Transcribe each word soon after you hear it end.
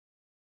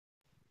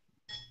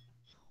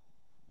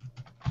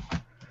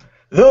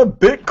The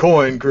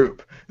Bitcoin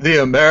Group,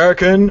 the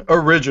American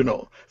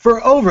original.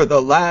 For over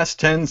the last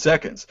 10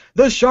 seconds,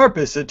 the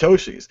sharpest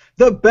Satoshis,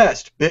 the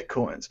best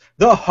Bitcoins,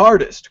 the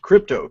hardest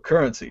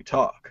cryptocurrency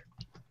talk.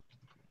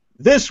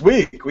 This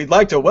week, we'd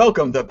like to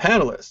welcome the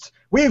panelists.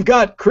 We've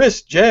got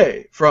Chris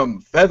J.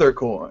 from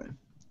Feathercoin.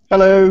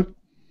 Hello.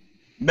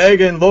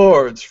 Megan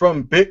Lords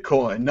from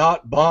Bitcoin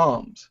Not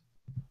Bombs.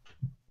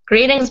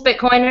 Greetings,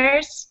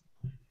 Bitcoiners.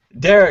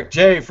 Derek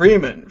J.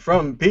 Freeman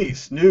from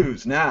Peace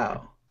News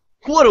Now.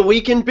 What a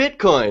week in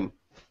Bitcoin.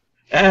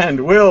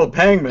 And Will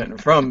Pangman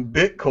from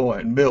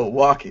Bitcoin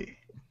Milwaukee.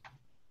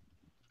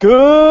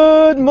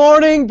 Good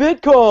morning,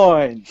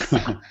 Bitcoin.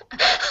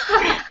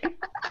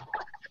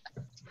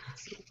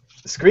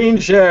 The screen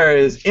share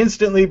is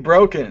instantly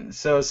broken,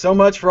 so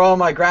much for all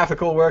my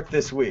graphical work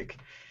this week.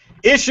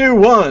 Issue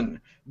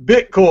 1,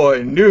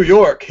 Bitcoin New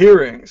York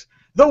hearings.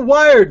 The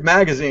Wired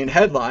magazine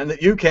headline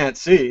that you can't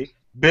see,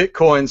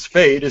 Bitcoin's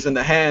fate is in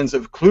the hands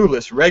of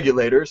clueless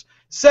regulators,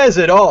 says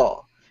it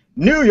all.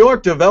 New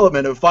York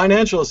Development of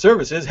Financial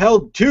Services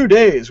held 2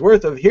 days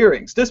worth of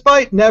hearings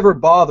despite never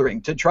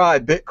bothering to try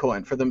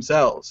Bitcoin for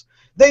themselves.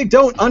 They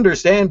don't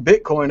understand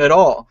Bitcoin at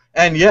all,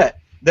 and yet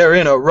they're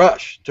in a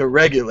rush to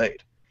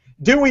regulate.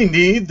 Do we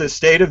need the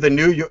state of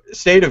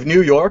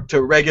New York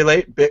to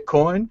regulate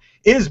Bitcoin?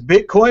 Is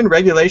Bitcoin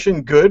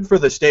regulation good for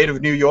the state of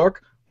New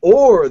York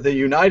or the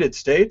United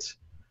States?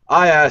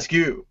 I ask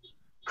you,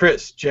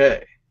 Chris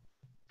J.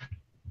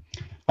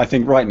 I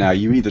think right now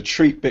you either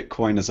treat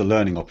Bitcoin as a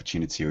learning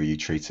opportunity or you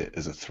treat it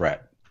as a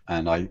threat.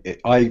 And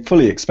I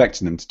fully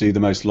expect them to do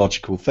the most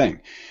logical thing.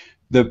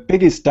 The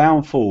biggest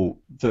downfall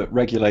that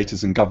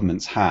regulators and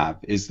governments have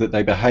is that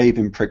they behave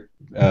in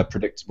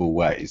predictable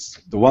ways.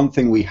 The one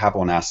thing we have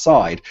on our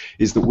side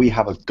is that we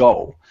have a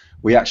goal.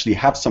 We actually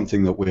have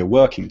something that we're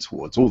working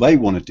towards. All they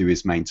want to do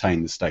is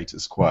maintain the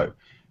status quo.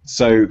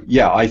 So,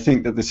 yeah, I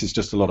think that this is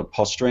just a lot of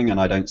posturing, and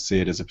I don't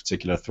see it as a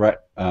particular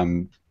threat.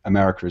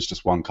 America is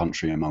just one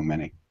country among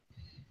many.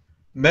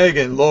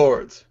 Megan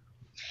Lords.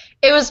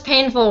 It was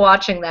painful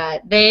watching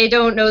that. They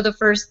don't know the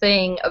first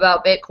thing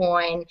about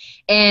Bitcoin,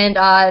 and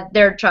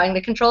they're trying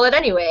to control it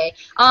anyway.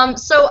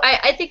 So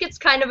I think it's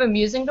kind of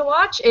amusing to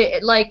watch.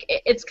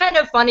 It's kind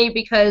of funny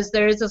because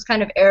there's this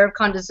kind of air of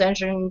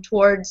condescension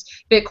towards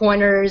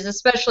Bitcoiners,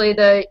 especially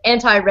the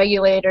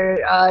anti-regulator,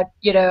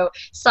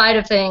 side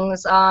of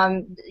things.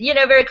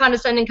 Very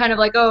condescending, kind of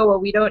like, oh, well,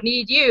 we don't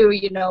need you,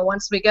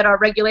 once we get our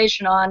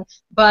regulation on.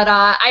 But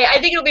I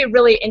think it'll be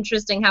really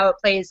interesting how it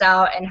plays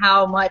out and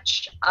how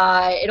much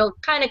it'll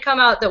kind of come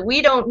out that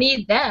we don't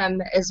need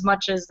them as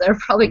much as they're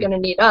probably going to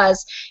need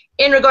us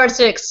in regards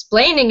to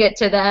explaining it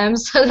to them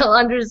so they'll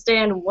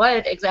understand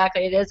what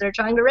exactly it is they're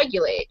trying to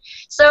regulate.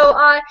 So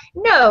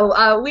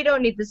no, we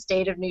don't need the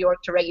state of New York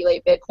to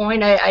regulate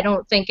Bitcoin. I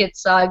don't think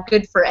it's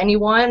good for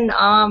anyone,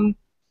 and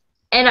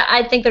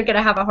I think they're going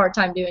to have a hard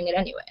time doing it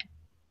anyway.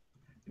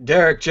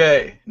 Derek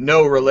J.,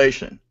 no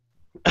relation.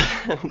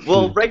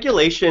 Well,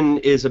 regulation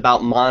is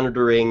about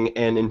monitoring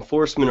and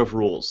enforcement of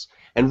rules.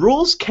 And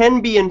rules can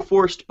be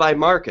enforced by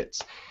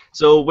markets.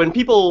 So when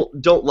people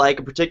don't like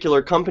a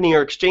particular company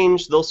or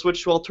exchange, they'll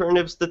switch to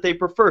alternatives that they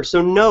prefer.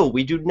 So no,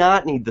 we do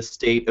not need the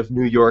state of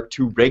New York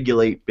to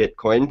regulate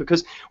Bitcoin,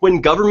 because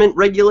when government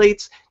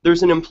regulates,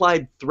 there's an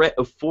implied threat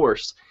of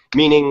force,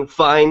 meaning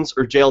fines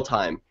or jail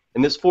time.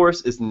 And this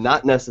force is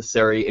not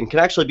necessary and can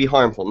actually be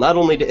harmful, not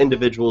only to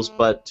individuals,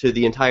 but to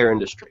the entire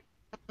industry.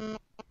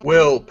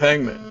 Will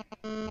Pangman.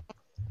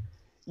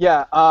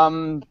 Yeah,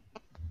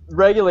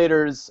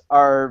 regulators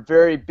are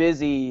very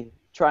busy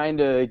trying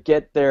to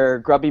get their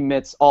grubby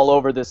mitts all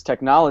over this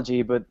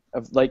technology, but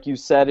like you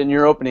said in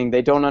your opening,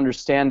 they don't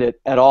understand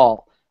it at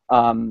all.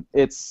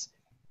 It's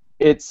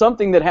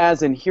something that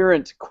has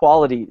inherent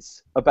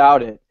qualities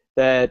about it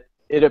that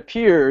it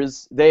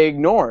appears they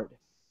ignored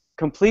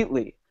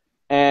completely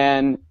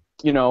and,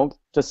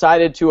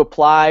 decided to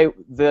apply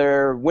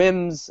their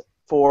whims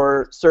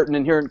for certain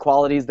inherent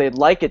qualities they'd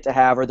like it to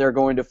have, or they're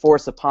going to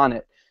force upon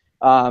it.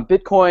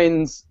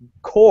 Bitcoin's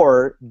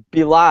core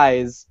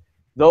belies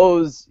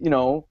those,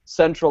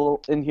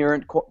 central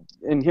inherent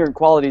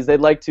qualities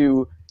they'd like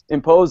to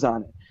impose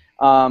on it.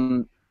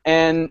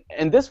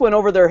 And this went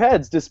over their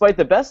heads, despite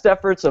the best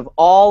efforts of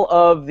all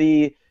of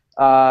the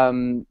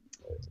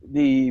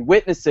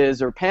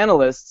witnesses or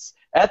panelists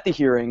at the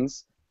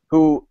hearings,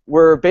 who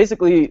were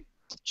basically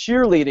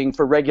cheerleading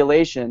for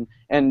regulation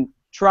and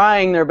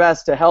trying their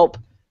best to help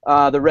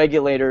the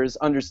regulators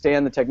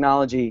understand the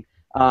technology,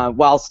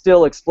 while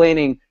still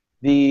explaining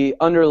the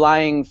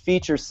underlying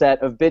feature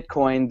set of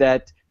Bitcoin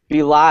that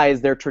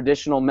belies their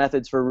traditional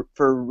methods for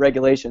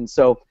regulation.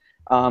 So,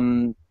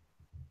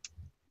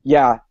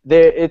 yeah,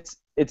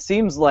 it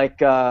seems like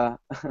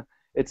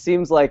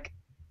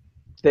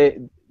they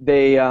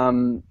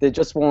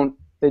just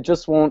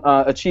won't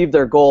achieve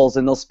their goals,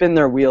 and they'll spin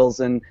their wheels,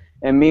 and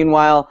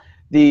meanwhile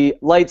the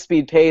light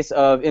speed pace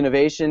of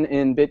innovation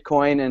in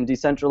Bitcoin and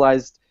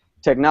decentralized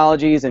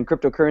technologies and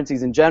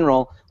cryptocurrencies in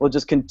general will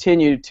just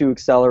continue to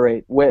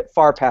accelerate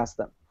far past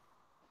them.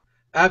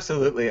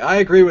 Absolutely. I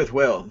agree with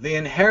Will. The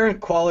inherent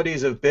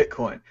qualities of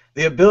Bitcoin,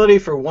 the ability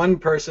for one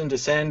person to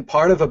send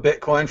part of a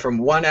Bitcoin from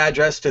one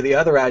address to the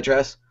other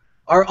address,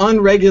 are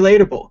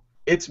unregulatable.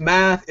 It's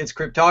math, it's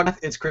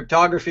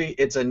cryptography,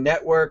 it's a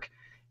network.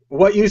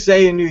 What you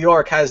say in New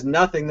York has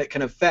nothing that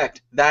can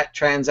affect that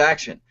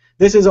transaction.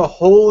 This is a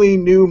wholly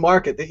new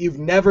market that you've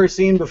never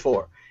seen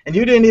before. And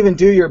you didn't even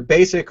do your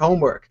basic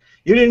homework.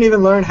 You didn't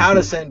even learn how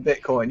to send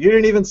Bitcoin. You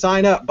didn't even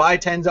sign up, buy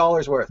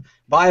 $10 worth,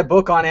 buy a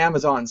book on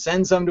Amazon,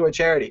 send some to a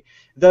charity.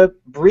 The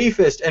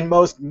briefest and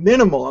most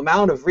minimal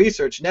amount of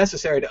research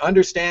necessary to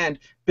understand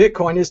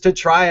Bitcoin is to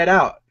try it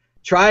out.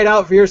 Try it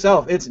out for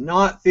yourself. It's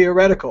not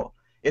theoretical.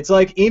 It's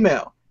like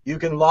email. You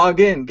can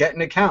log in, get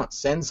an account,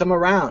 send some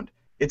around.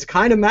 It's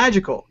kind of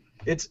magical.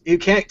 You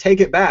can't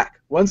take it back.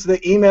 Once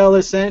the email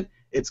is sent,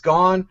 it's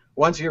gone.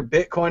 Once your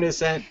Bitcoin is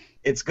sent,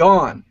 it's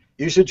gone.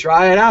 You should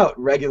try it out,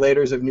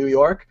 regulators of New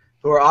York,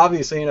 who are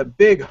obviously in a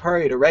big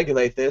hurry to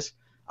regulate this.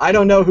 I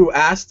don't know who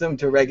asked them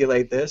to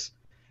regulate this.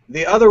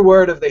 The other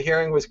word of the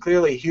hearing was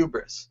clearly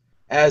hubris.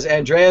 As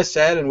Andreas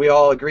said, and we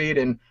all agreed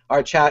in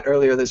our chat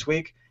earlier this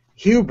week,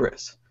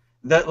 hubris.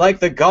 That like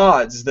the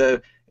gods,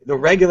 the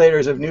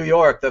regulators of New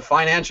York, the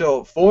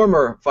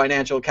former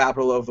financial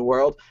capital of the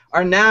world,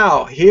 are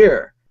now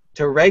here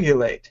to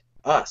regulate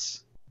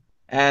us.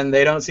 And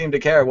they don't seem to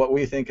care what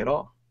we think at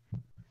all.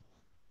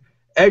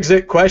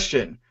 Exit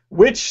question.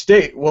 Which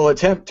state will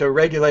attempt to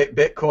regulate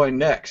Bitcoin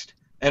next?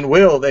 And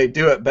will they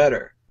do it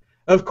better?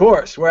 Of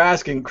course, we're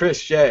asking Chris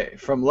Shea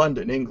from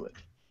London, England.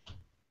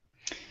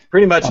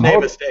 Pretty much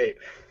name a state.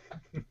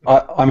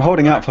 I'm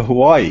holding out for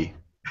Hawaii.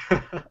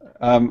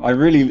 I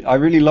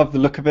really love the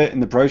look of it in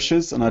the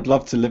brochures, and I'd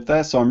love to live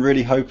there. So I'm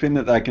really hoping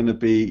that they're going to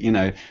be,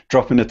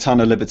 dropping a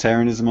ton of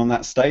libertarianism on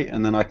that state,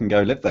 and then I can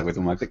go live there with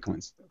all my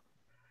Bitcoins.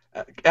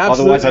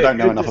 Otherwise, I don't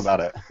know enough about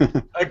it.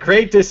 A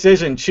great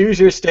decision. Choose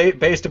your state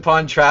based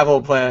upon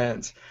travel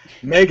plans.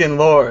 Megan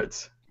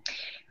Lords.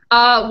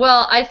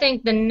 Well, I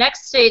think the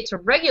next state to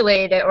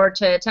regulate it, or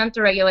to attempt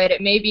to regulate it,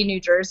 may be New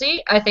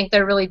Jersey. I think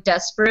they're really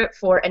desperate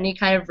for any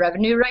kind of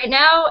revenue right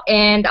now,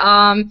 and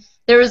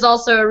there was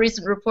also a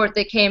recent report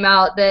that came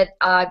out that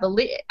I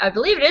believe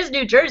it is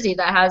New Jersey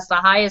that has the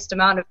highest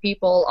amount of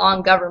people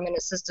on government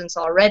assistance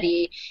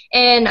already,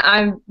 and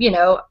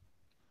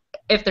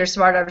if they're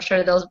smart, I'm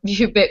sure they'll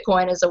view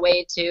Bitcoin as a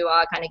way to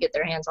kind of get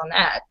their hands on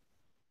that.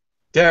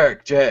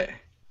 Derek J.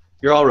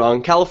 You're all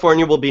wrong.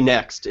 California will be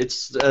next.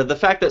 It's the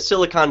fact that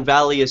Silicon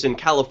Valley is in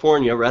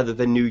California rather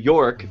than New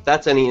York, if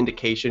that's any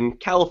indication.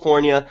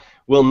 California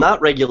will not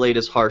regulate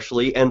as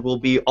harshly and will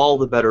be all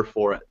the better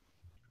for it.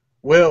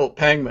 Will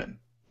Pangman.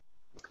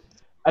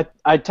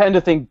 I tend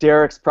to think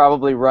Derek's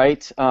probably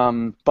right,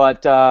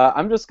 but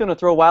I'm just going to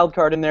throw a wild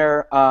card in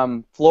there,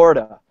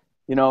 Florida.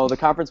 The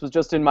conference was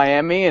just in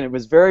Miami, and it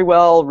was very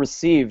well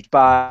received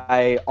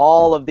by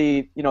all of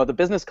the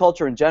business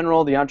culture in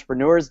general, the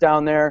entrepreneurs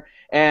down there.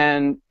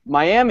 And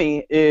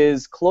Miami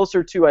is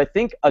closer to, I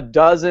think, a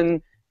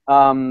dozen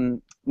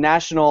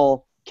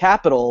national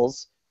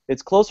capitals.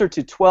 It's closer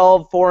to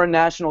 12 foreign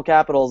national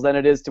capitals than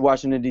it is to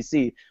Washington,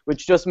 D.C.,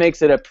 which just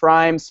makes it a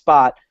prime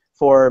spot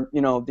for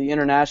the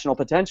international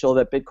potential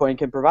that Bitcoin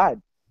can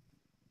provide.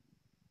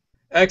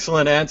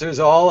 Excellent answers,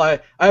 all. I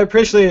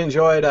appreciably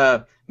enjoyed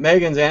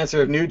Megan's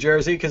answer of New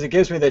Jersey, because it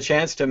gives me the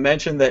chance to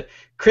mention that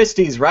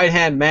Christie's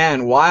right-hand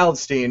man,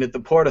 Wildstein, at the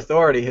Port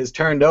Authority has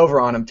turned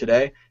over on him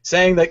today,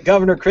 saying that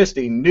Governor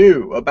Christie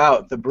knew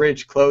about the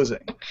bridge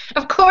closing.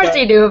 Of course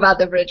he knew about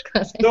the bridge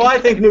closing. So I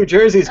think New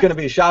Jersey's going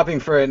to be shopping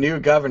for a new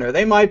governor.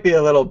 They might be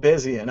a little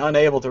busy and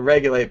unable to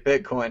regulate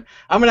Bitcoin.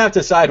 I'm going to have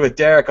to side with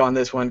Derek on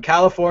this one.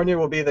 California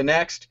will be the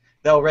next.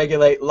 They'll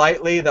regulate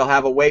lightly. They'll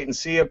have a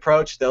wait-and-see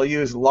approach. They'll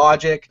use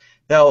logic.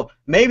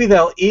 Maybe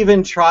they'll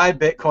even try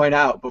Bitcoin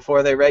out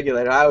before they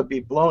regulate it. I would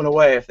be blown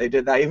away if they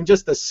did that. Even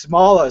just the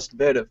smallest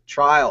bit of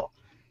trial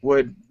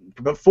would,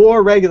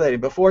 before regulating,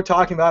 before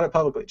talking about it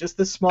publicly, just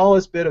the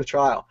smallest bit of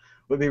trial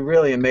would be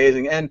really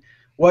amazing. And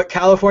what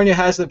California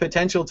has the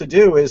potential to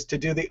do is to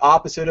do the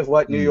opposite of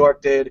what New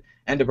York did,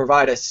 and to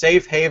provide a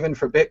safe haven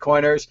for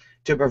Bitcoiners,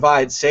 to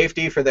provide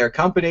safety for their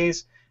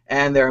companies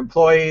and their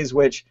employees,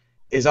 which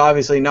is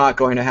obviously not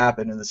going to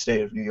happen in the state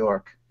of New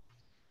York.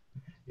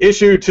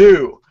 Issue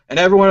 2. And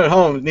everyone at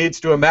home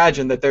needs to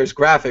imagine that there's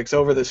graphics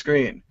over the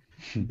screen.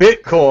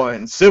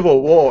 Bitcoin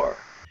Civil War.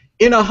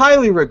 In a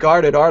highly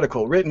regarded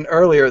article written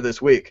earlier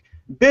this week,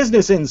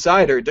 Business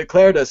Insider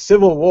declared a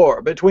civil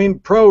war between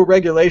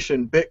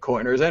pro-regulation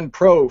Bitcoiners and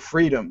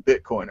pro-freedom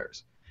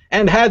Bitcoiners,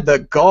 and had the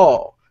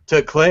gall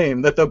to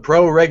claim that the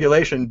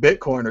pro-regulation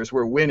Bitcoiners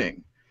were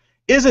winning.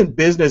 Isn't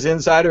Business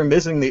Insider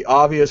missing the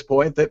obvious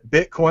point that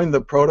Bitcoin,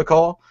 the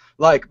protocol,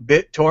 like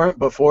BitTorrent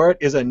before it,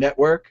 is a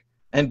network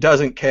and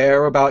doesn't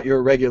care about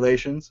your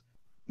regulations?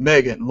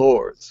 Megan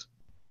Lords.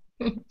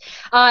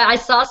 I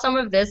saw some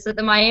of this at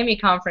the Miami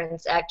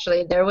conference,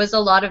 actually. There was a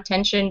lot of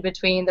tension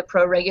between the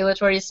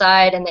pro-regulatory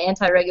side and the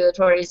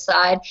anti-regulatory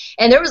side,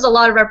 and there was a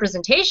lot of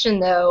representation,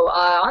 though,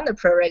 on the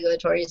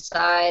pro-regulatory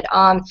side.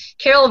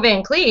 Carol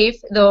Van Cleef,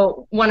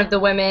 one of the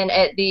women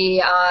at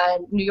the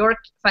New York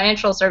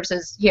Financial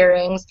Services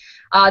hearings,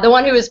 the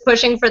one who was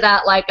pushing for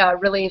that, like,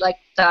 really, like,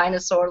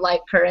 dinosaur-like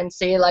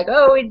currency, like,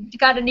 oh, we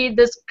gotta need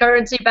this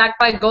currency backed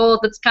by gold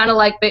that's kind of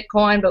like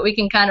Bitcoin, but we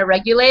can kind of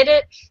regulate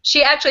it.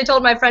 She actually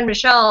told my friend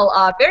Michelle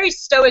very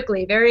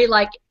stoically, very,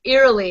 like,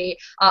 eerily,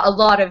 a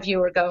lot of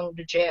you are going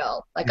to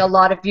jail. Like, a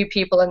lot of you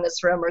people in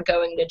this room are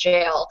going to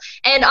jail.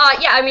 And,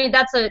 yeah, I mean,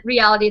 that's a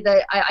reality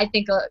that I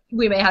think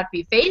we may have to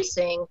be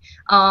facing.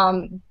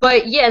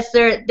 But, yes,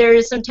 there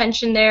is some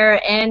tension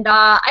there. And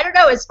I don't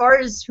know, as far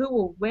as who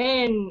will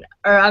win,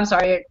 or I'm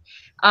sorry,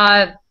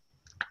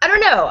 I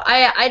don't know.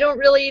 I don't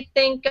really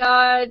think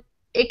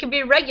it can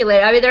be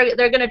regulated. I mean,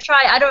 they're going to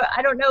try. I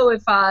don't know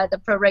if the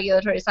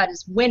pro-regulatory side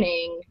is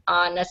winning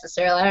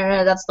necessarily. I don't know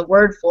if that's the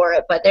word for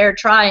it, but they're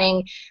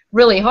trying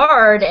really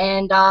hard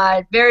and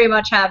very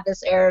much have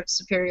this air of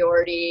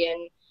superiority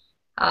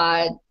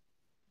and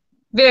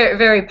very,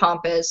 very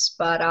pompous.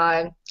 But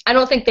I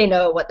don't think they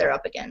know what they're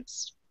up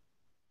against.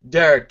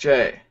 Derek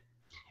J.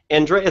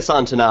 Andreas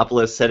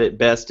Antonopoulos said it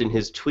best in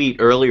his tweet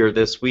earlier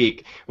this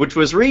week, which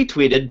was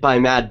retweeted by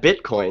Mad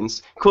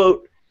Bitcoins.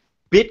 Quote,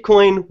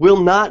 Bitcoin will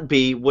not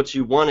be what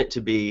you want it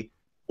to be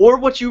or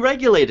what you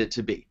regulate it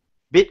to be.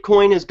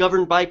 Bitcoin is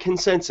governed by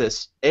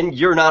consensus, and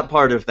you're not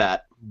part of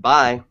that.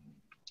 Bye.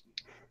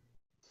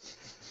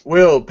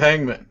 Will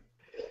Pangman.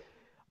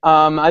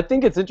 I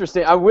think it's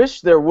interesting. I wish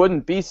there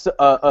wouldn't be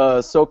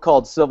a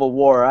so-called civil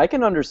war. I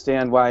can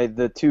understand why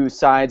the two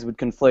sides would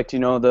conflict. You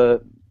know,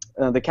 the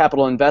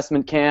capital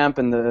investment camp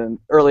and the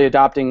early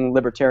adopting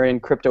libertarian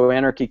crypto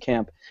anarchy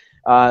camp.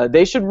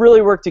 They should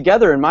really work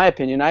together, in my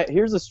opinion.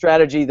 Here's a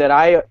strategy that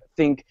I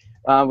think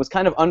was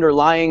kind of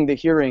underlying the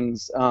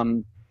hearings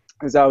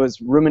as I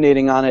was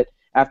ruminating on it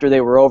after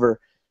they were over.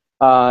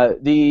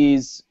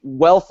 These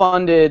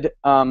well-funded,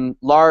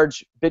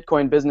 large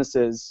Bitcoin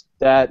businesses,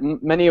 that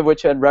many of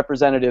which had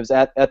representatives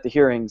at the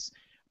hearings,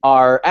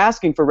 are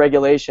asking for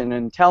regulation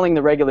and telling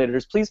the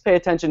regulators, please pay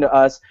attention to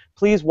us,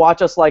 please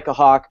watch us like a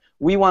hawk,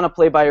 we want to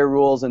play by your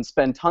rules and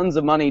spend tons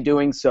of money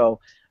doing so.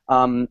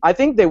 I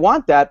think they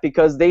want that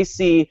because they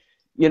see,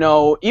 you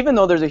know, even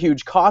though there's a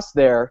huge cost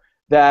there,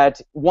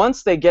 that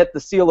once they get the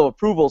seal of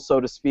approval,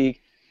 so to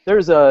speak,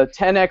 there's a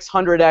 10x,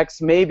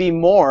 100x, maybe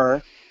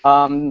more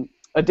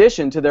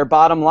addition to their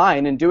bottom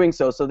line in doing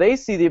so. So they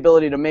see the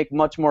ability to make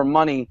much more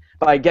money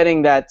by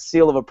getting that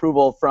seal of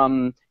approval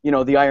from, you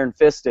know, the iron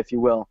fist, if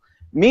you will.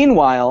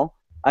 Meanwhile,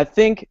 I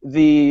think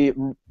the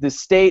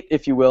state,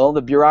 if you will,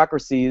 the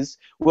bureaucracies,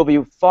 will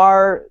be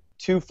far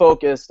too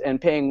focused and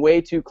paying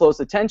way too close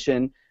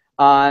attention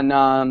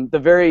on the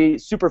very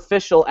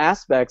superficial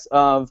aspects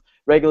of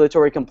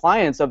regulatory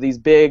compliance of these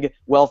big,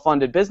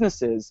 well-funded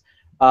businesses.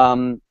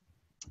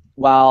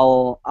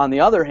 While, on the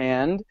other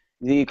hand,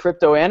 the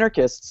crypto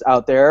anarchists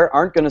out there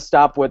aren't going to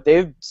stop what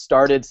they've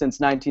started since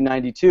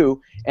 1992,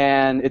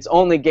 and it's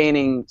only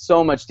gaining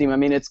so much steam. I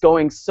mean, it's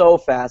going so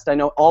fast. I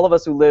know all of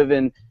us who live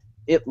in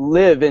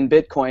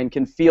Bitcoin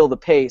can feel the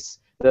pace,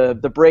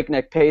 the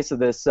breakneck pace of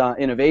this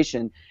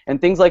innovation.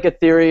 And things like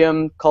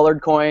Ethereum,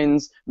 colored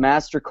coins,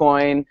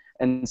 Mastercoin,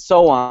 and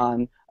so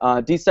on,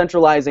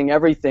 decentralizing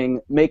everything,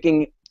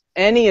 making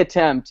any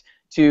attempt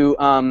to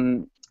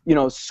you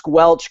know,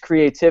 squelch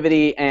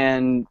creativity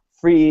and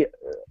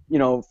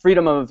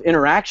freedom of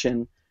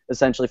interaction,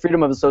 essentially,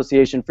 freedom of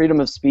association, freedom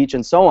of speech,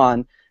 and so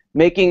on,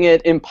 making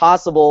it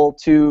impossible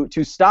to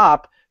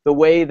stop the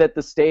way that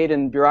the state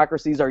and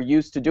bureaucracies are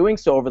used to doing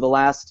so over the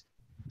last,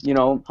 you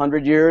know,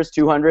 100 years,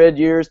 200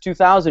 years,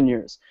 2,000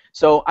 years.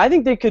 So I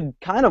think they could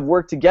kind of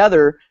work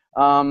together.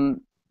 You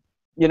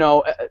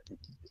know,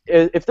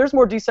 if there's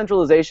more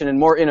decentralization and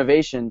more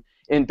innovation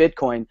in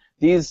Bitcoin,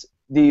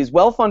 these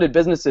well-funded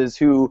businesses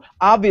who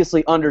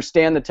obviously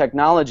understand the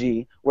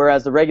technology,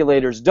 whereas the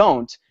regulators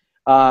don't,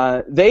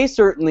 they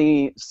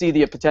certainly see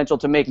the potential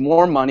to make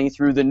more money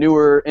through the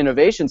newer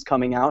innovations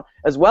coming out,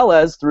 as well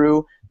as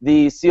through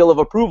the seal of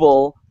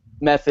approval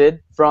method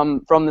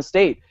from the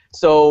state.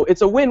 So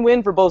it's a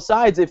win-win for both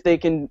sides if they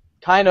can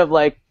kind of,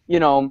 like, you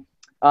know,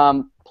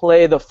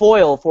 play the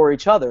foil for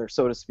each other,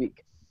 so to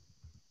speak.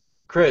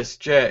 Chris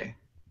J.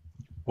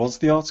 Was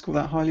the article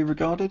that highly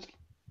regarded?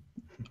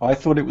 I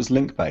thought it was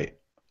link bait.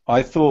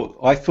 I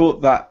thought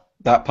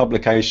that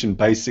publication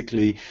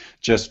basically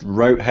just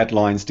wrote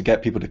headlines to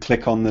get people to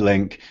click on the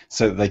link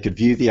so that they could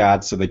view the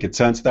ads, so they could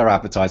turn to their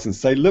advertisers and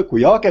say, look,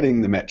 we are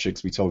getting the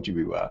metrics we told you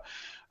we were.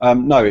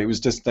 No, it was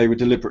just they were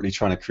deliberately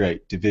trying to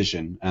create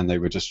division, and they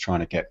were just trying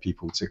to get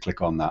people to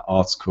click on that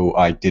article.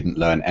 I didn't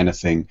learn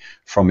anything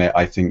from it.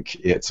 I think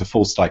it's a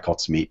false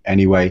dichotomy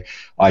anyway.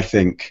 I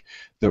think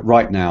that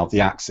right now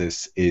the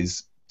axis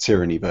is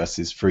tyranny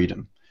versus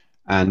freedom.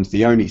 And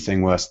the only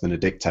thing worse than a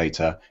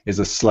dictator is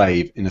a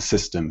slave in a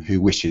system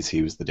who wishes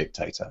he was the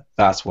dictator.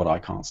 That's what I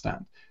can't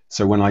stand.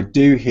 So when I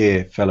do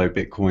hear fellow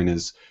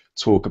Bitcoiners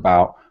talk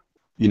about,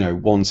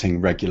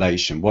 wanting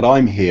regulation. What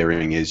I'm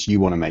hearing is you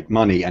want to make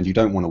money and you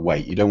don't want to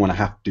wait. You don't want to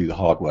have to do the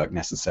hard work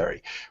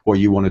necessary. What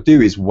you want to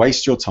do is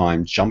waste your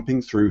time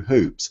jumping through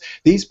hoops.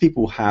 These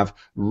people have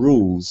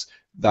rules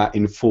that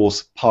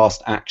enforce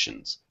past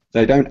actions.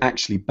 They don't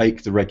actually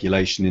bake the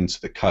regulation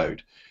into the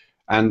code.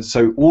 And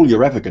so all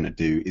you're ever going to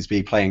do is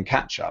be playing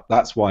catch up.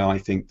 That's why I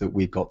think that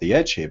we've got the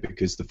edge here,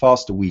 because the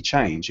faster we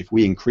change, if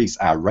we increase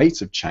our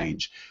rate of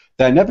change,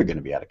 they're never going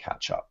to be able to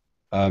catch up.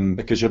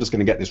 Because you're just going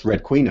to get this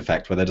Red Queen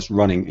effect where they're just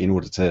running in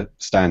order to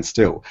stand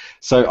still.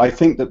 So I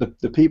think that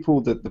the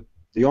people,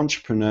 the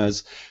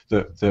entrepreneurs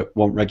that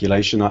want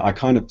regulation, I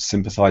kind of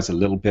sympathize a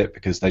little bit,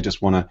 because they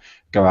just want to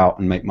go out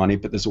and make money.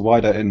 But there's a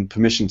wider, and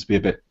permission to be a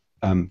bit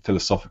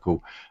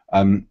philosophical,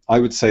 I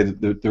would say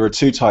that there are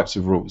two types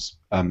of rules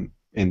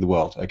in the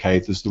world. Okay,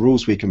 there's the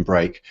rules we can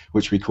break,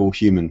 which we call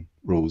human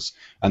rules,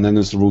 and then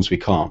there's the rules we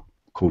can't,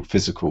 called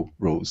physical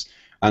rules.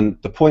 And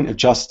the point of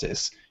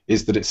justice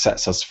is that it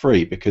sets us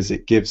free, because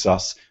it gives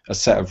us a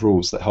set of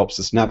rules that helps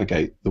us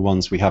navigate the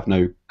ones we have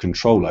no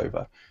control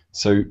over.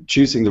 So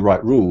choosing the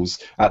right rules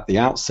at the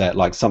outset,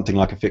 like something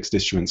like a fixed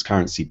issuance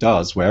currency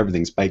does, where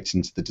everything's baked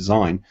into the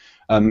design,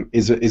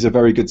 is a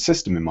very good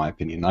system, in my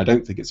opinion. I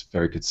don't think it's a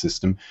very good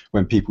system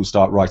when people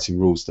start writing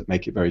rules that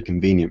make it very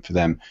convenient for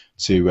them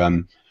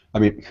to,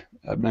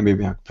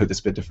 maybe I could put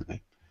this a bit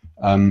differently.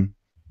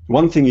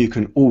 One thing you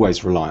can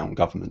always rely on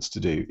governments to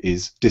do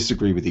is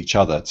disagree with each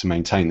other to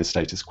maintain the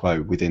status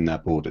quo within their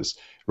borders,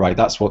 right?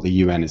 That's what the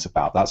UN is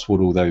about. That's what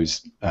all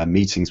those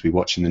meetings we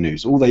watch in the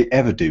news, all they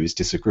ever do is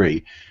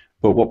disagree.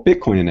 But what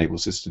Bitcoin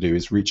enables us to do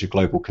is reach a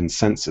global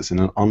consensus in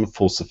an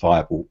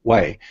unfalsifiable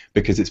way,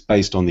 because it's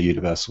based on the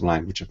universal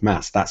language of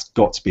mass. That's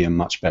got to be a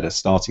much better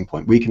starting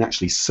point. We can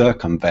actually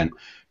circumvent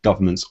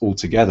governments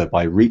altogether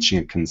by reaching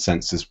a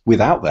consensus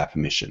without their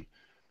permission,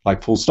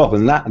 like full stop.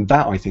 And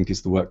that I think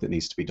is the work that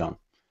needs to be done.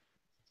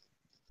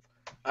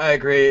 I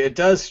agree. It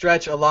does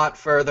stretch a lot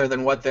further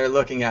than what they're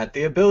looking at.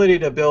 The ability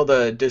to build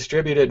a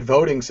distributed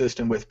voting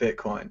system with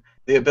Bitcoin,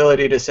 the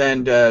ability to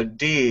send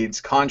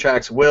deeds,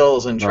 contracts,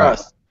 wills, and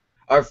trusts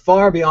are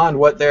far beyond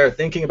what they're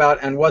thinking about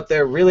and what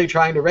they're really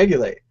trying to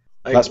regulate.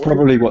 Like, that's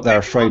probably what they're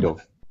afraid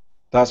of.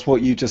 That's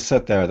what you just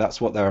said there.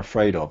 That's what they're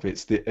afraid of.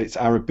 It's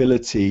our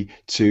ability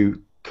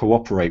to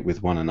cooperate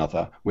with one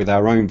another with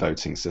our own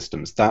voting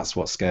systems. That's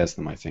what scares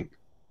them, I think.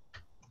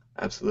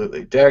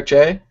 Absolutely. Derek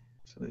J?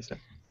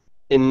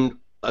 In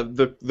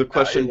the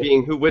question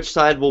being which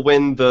side will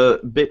win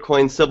the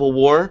Bitcoin civil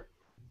war?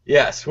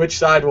 Yes, which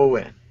side will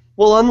win?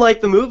 Well,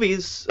 unlike the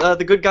movies,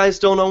 the good guys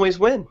don't always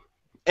win.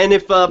 And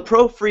if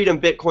pro-freedom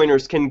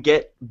Bitcoiners can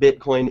get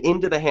Bitcoin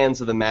into the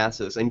hands of the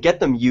masses and get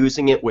them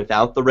using it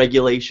without the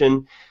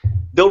regulation,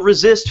 they'll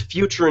resist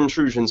future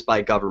intrusions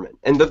by government.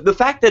 And the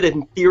fact that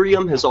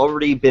Ethereum has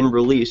already been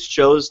released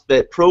shows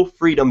that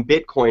pro-freedom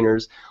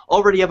Bitcoiners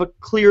already have a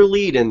clear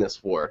lead in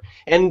this war.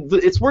 And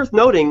it's worth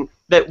noting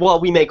that while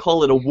we may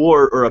call it a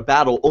war or a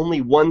battle, only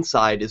one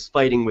side is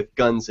fighting with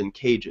guns and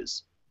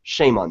cages.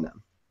 Shame on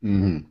them.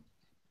 Mm-hmm.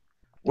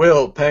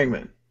 Will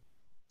Pangman.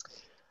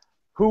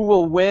 Who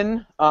will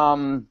win?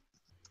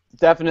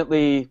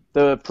 Definitely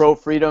the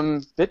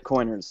pro-freedom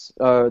Bitcoiners,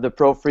 the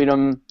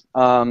pro-freedom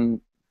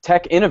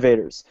tech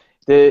innovators.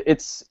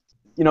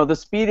 The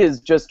speed is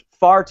just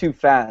far too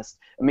fast.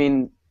 I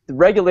mean, the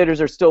regulators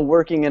are still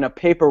working in a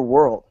paper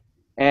world,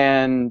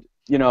 and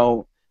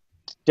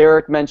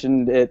Derek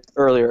mentioned it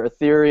earlier.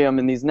 Ethereum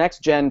and these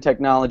next-gen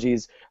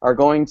technologies are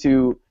going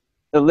to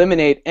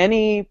eliminate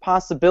any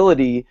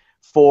possibility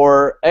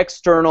for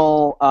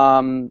external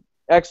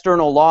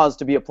laws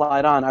to be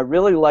applied on. I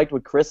really liked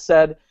what Chris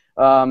said,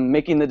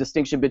 making the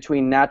distinction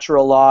between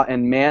natural law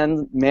and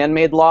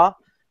man-made law.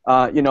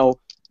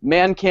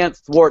 Man can't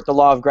thwart the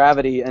law of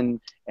gravity, and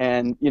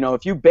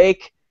if you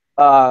bake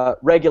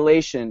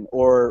regulation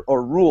or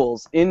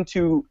rules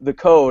into the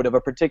code of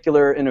a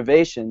particular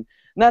innovation,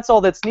 and that's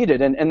all that's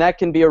needed, and that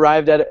can be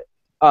arrived at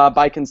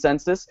by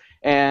consensus,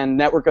 and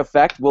network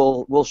effect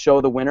will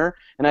show the winner.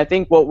 And I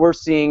think what we're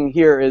seeing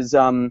here is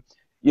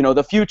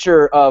the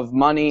future of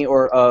money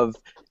or of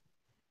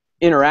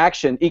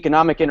interaction,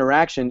 economic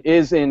interaction,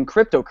 is in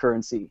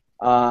cryptocurrency.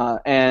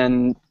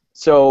 And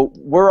so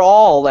we're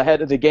all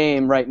ahead of the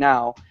game right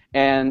now,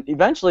 and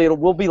eventually it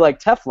will be like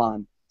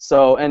Teflon.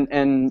 So,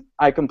 and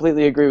I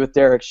completely agree with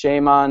Derek.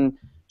 Shame on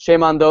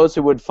those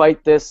who would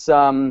fight this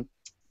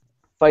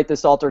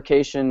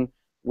altercation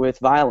with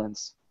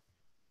violence.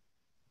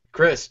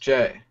 Chris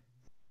J.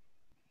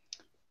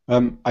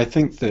 I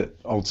think that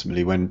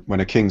ultimately when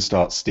a king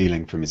starts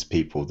stealing from his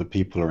people, the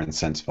people are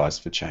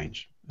incentivized for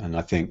change. And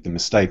I think the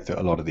mistake that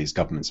a lot of these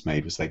governments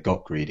made was they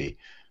got greedy.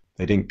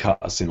 They didn't cut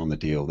us in on the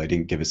deal. They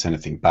didn't give us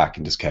anything back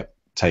and just kept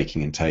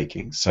taking and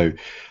taking. So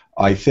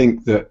I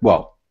think that,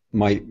 well,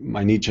 my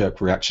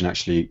knee-jerk reaction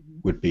actually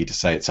would be to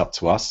say it's up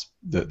to us,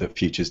 that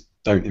futures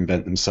don't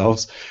invent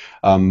themselves.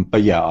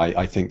 But yeah,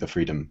 I think the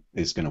freedom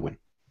is going to win.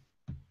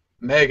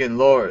 Megan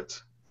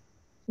Lords.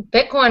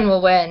 Bitcoin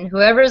will win.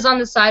 Whoever is on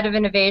the side of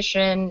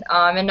innovation,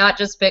 and not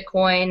just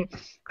Bitcoin,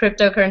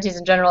 cryptocurrencies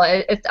in general.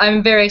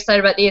 I'm very excited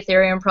about the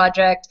Ethereum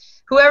project.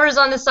 Whoever's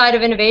on the side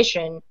of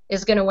innovation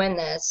is going to win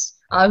this.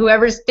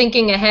 Whoever's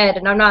thinking ahead,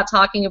 and I'm not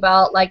talking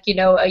about like, you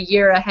know, a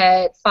year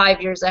ahead,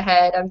 5 years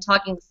ahead. I'm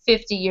talking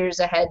 50 years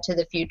ahead to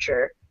the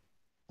future.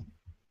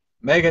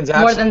 Megan's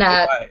More than absolutely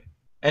that. right.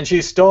 And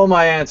she stole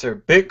my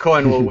answer.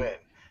 Bitcoin will win.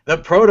 The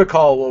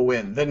protocol will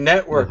win. The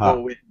network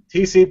will win.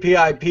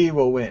 TCP/IP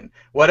will win.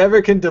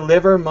 Whatever can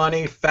deliver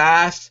money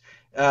fast,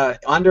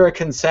 under a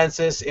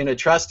consensus in a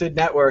trusted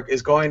network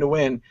is going to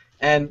win.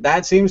 And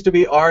that seems to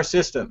be our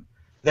system.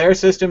 Their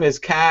system is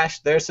cash.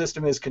 Their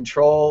system is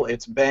control.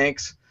 It's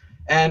banks.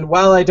 And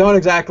while I don't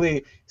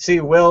exactly see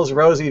Will's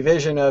rosy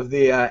vision of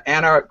the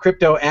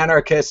crypto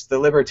anarchists, the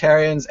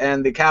libertarians,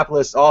 and the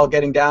capitalists all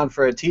getting down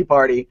for a tea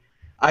party,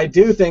 I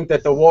do think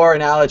that the war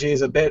analogy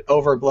is a bit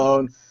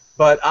overblown,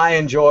 but I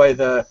enjoy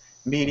the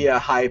media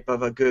hype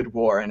of a good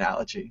war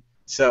analogy.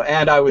 So,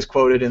 and I was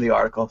quoted in the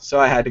article, so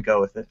I had to go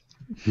with it.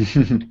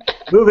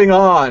 Moving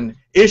on,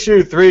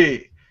 issue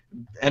 3.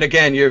 And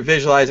again, you're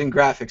visualizing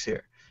graphics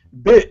here.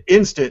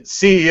 BitInstant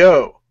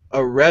CEO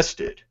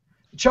arrested.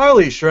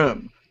 Charlie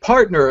Shrem,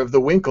 partner of the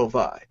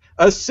Winklevi,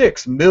 a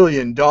 $6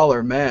 million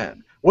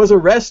man, was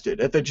arrested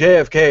at the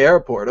JFK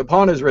airport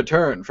upon his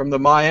return from the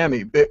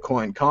Miami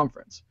Bitcoin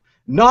conference.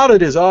 Not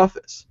at his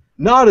office,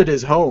 not at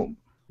his home,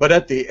 but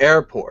at the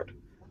airport.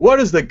 What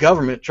is the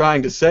government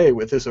trying to say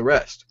with this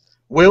arrest?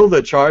 Will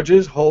the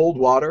charges hold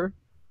water?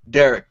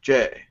 Derek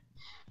J.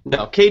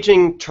 Now,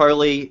 caging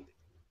Charlie,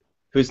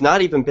 who's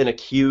not even been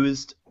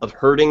accused of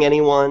hurting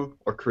anyone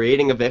or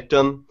creating a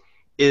victim,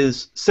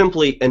 is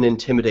simply an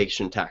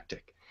intimidation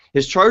tactic.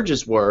 His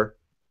charges were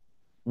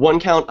 1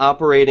 count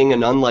operating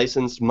an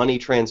unlicensed money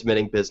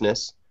transmitting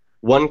business,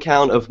 1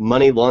 count of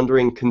money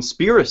laundering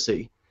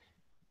conspiracy,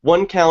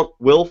 1 count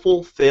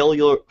willful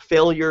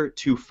failure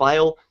to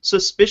file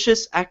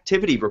suspicious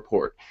activity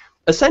report.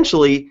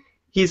 Essentially,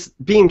 he's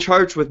being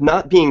charged with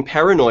not being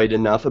paranoid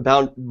enough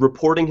about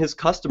reporting his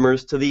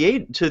customers to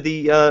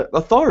the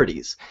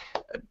authorities.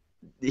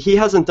 He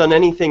hasn't done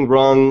anything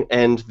wrong,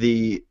 and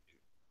the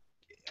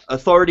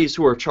authorities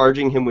who are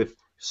charging him with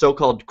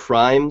so-called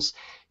crimes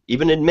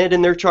even admit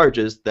in their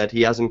charges that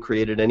he hasn't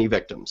created any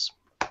victims.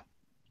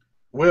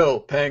 Will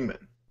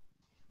Pangman.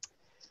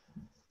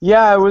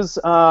 Yeah, I was,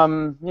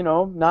 you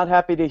know, not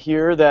happy to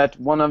hear that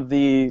one of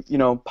the, you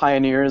know,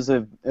 pioneers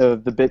of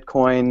the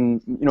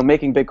Bitcoin, you know,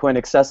 making Bitcoin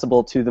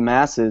accessible to the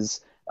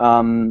masses,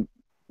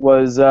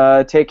 was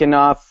taken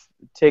off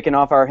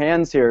our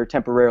hands here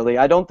temporarily.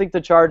 I don't think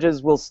the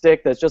charges will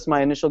stick. That's just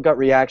my initial gut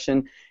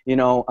reaction. You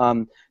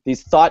know,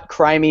 these thought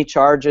crimey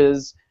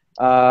charges.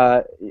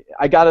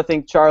 I gotta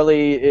think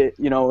Charlie,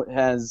 you know,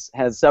 has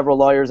several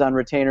lawyers on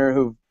retainer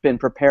who've been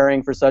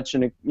preparing for such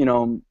an,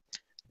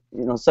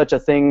 such a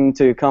thing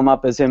to come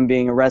up as him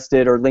being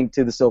arrested or linked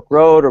to the Silk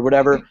Road or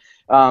whatever.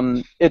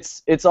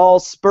 It's all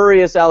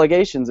spurious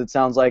allegations, it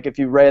sounds like, if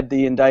you read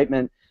the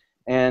indictment.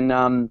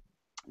 And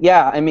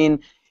yeah, I mean,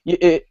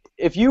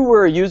 if you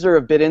were a user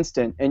of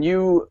BitInstant and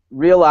you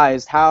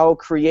realized how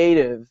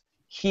creative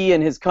he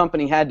and his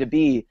company had to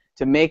be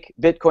to make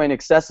Bitcoin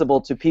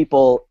accessible to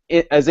people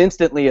as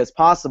instantly as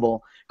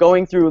possible,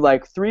 going through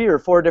like 3 or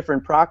 4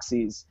 different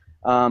proxies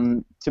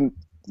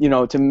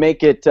to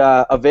make it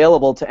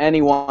available to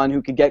anyone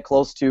who could get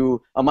close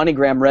to a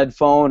MoneyGram red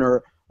phone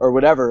or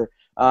whatever.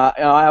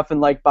 I often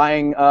like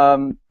buying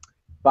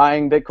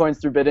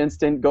Bitcoins through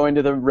BitInstant, going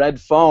to the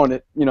red phone,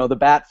 the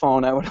bat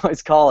phone, I would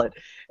always call it.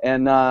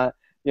 And I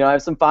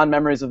have some fond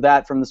memories of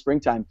that from the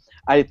springtime.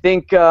 I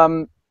think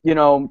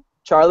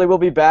Charlie will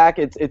be back.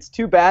 It's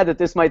too bad that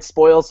this might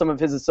spoil some of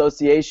his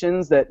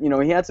associations. That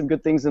he had some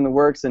good things in the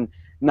works, and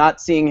not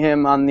seeing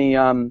him on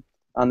the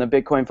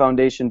Bitcoin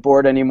Foundation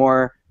board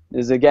anymore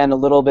is again a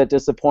little bit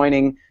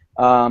disappointing.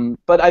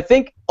 But I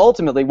think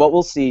ultimately what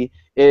we'll see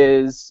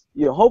is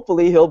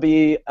hopefully he'll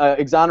be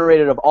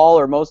exonerated of all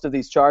or most of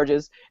these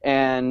charges,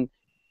 and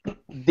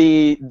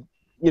the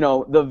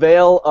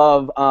veil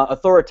of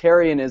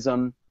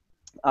authoritarianism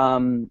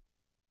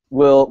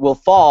will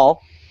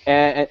fall,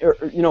 and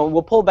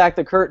we'll pull back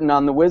the curtain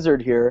on the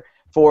wizard here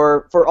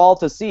for all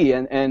to see,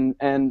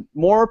 and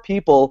more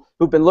people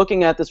who've been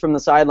looking at this from the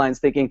sidelines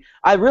thinking,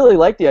 I really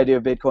like the idea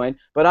of Bitcoin,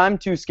 but I'm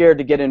too scared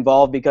to get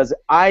involved because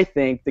I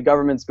think the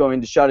government's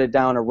going to shut it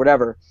down or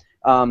whatever.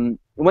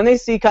 When they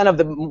see kind of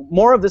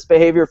more of this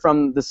behavior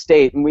from the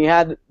state, and we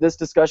had this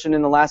discussion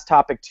in the last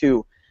topic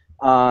too,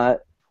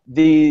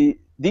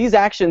 these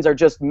actions are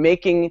just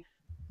making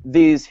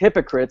these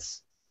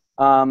hypocrites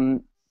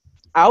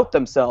out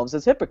themselves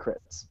as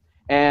hypocrites,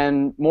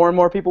 and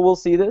more people will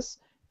see this.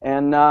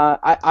 And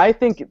I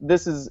think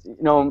this is,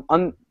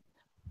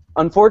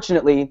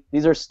 unfortunately,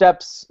 these are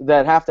steps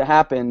that have to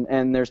happen,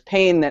 and there's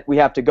pain that we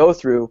have to go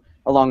through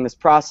along this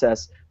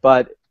process.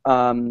 But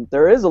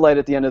there is a light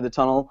at the end of the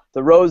tunnel.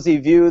 The rosy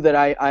view that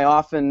I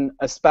often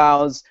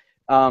espouse,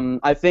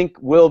 I think,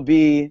 will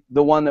be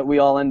the one that we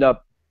all end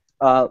up,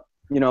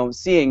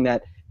 seeing,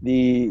 that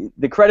the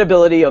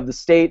credibility of the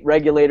state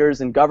regulators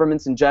and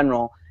governments in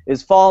general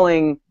is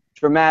falling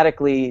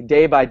dramatically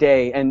day by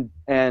day, and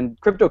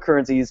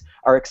cryptocurrencies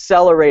are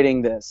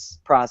accelerating this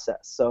process.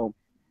 So,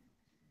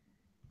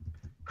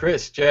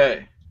 Chris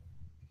J.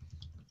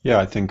 Yeah,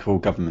 I think all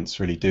governments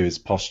really do is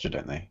posture,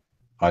 don't they?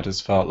 I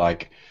just feel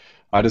like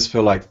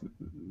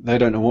they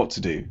don't know what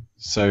to do.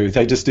 So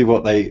they just do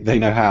what they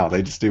know how.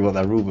 They just do what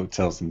their rule book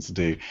tells them to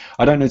do.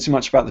 I don't know too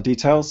much about the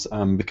details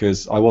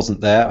because I wasn't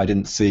there. I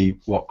didn't see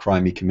what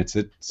crime he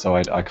committed, so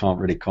I can't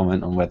really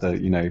comment on whether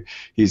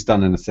he's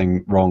done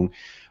anything wrong.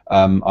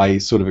 I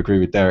sort of agree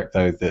with Derek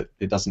though that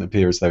it doesn't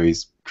appear as though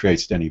he's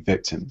created any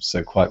victims.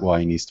 So quite why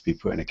he needs to be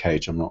put in a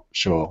cage, I'm not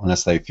sure,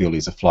 unless they feel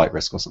he's a flight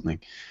risk or something.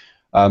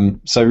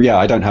 So yeah,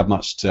 I don't have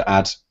much to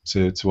add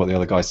to what the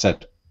other guy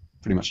said.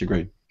 Pretty much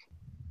agree.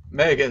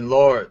 Megan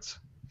Lords.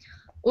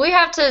 We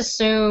have to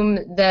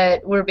assume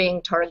that we're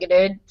being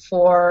targeted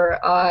for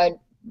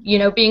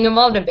being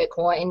involved in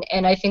Bitcoin,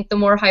 and I think the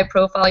more high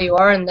profile you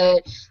are and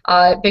the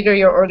bigger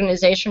your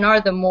organization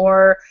are, the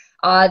more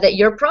that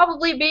you're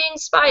probably being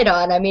spied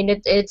on. I mean,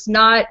 it's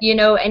not,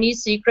 any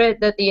secret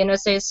that the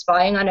NSA is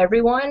spying on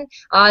everyone.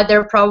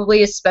 They're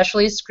probably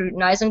especially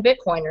scrutinizing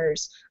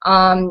Bitcoiners.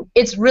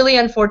 It's really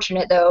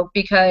unfortunate, though,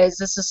 because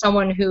this is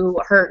someone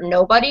who hurt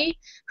nobody,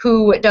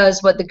 who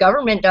does what the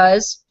government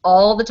does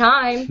all the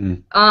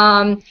time.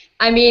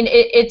 I mean,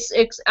 I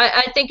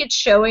think it's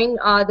showing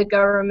the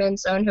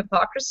government's own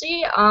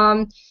hypocrisy.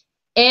 And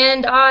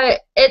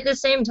at the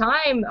same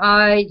time,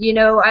 I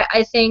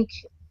think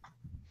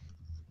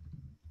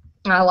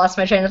I lost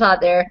my train of thought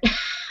there.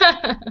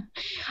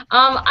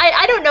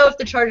 I don't know if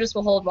the charges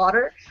will hold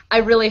water. I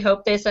really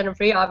hope they set him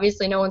free.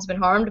 Obviously, no one's been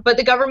harmed, but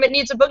the government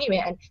needs a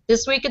boogeyman.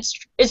 This week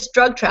it's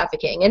drug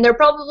trafficking, and they're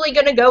probably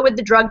going to go with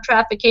the drug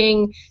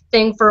trafficking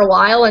thing for a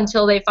while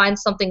until they find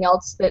something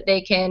else that they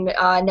can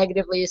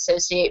negatively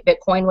associate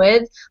Bitcoin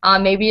with.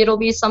 Maybe it'll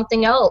be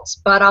something else,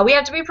 but we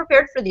have to be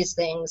prepared for these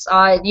things.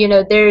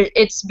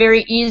 It's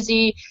very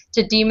easy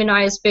to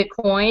demonize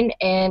Bitcoin,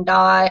 and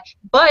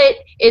but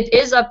it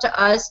is up to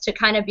us to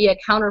kind of be a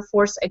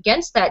counterforce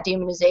against that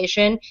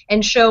demonization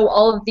and show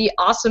all of the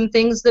awesome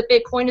things that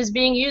Bitcoin is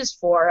being used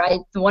for.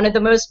 One of the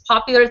most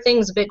popular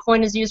things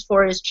Bitcoin is used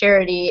for is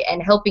charity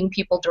and helping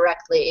people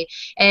directly,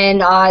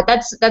 and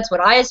that's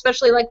what I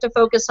especially like to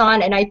focus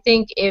on. And I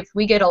think if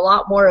we get a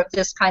lot more of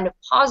this kind of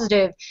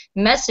positive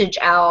message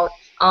out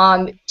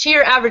to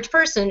your average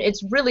person,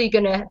 it's really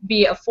going to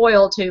be a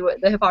foil to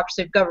the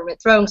hypocrisy of government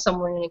throwing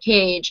someone in a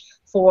cage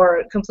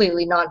for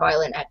completely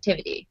nonviolent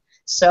activity.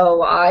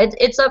 So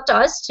it's up to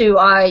us to,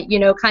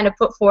 kind of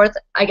put forth,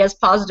 I guess,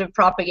 positive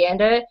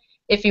propaganda,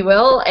 if you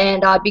will,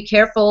 and be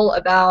careful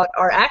about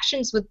our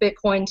actions with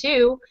Bitcoin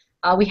too.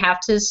 We have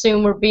to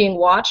assume we're being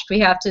watched. We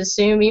have to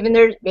assume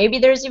maybe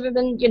there's even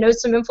been,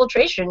 some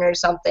infiltration or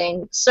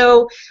something.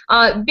 So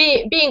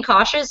being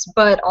cautious,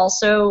 but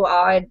also,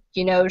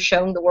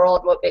 showing the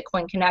world what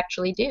Bitcoin can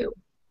actually do.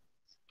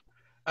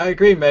 I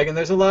agree, Megan.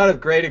 There's a lot of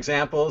great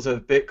examples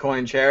of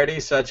Bitcoin charity,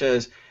 such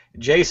as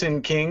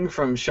Jason King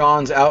from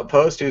Sean's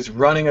Outpost, who's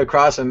running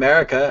across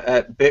America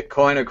at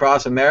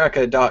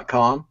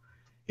bitcoinacrossamerica.com.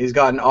 He's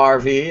got an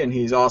RV, and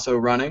he's also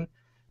running,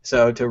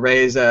 so to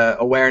raise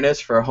awareness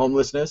for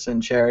homelessness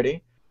and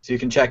charity. So you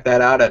can check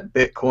that out at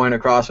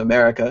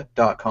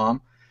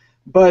bitcoinacrossamerica.com.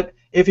 But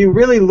if you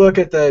really look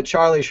at the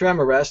Charlie Shrem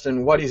arrest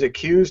and what he's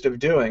accused of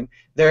doing,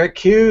 they're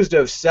accused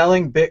of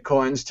selling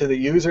Bitcoins to the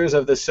users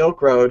of the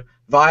Silk Road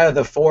via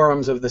the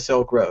forums of the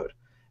Silk Road.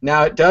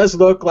 Now, it does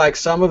look like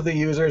some of the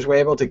users were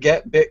able to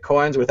get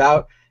Bitcoins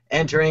without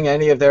entering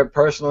any of their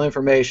personal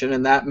information,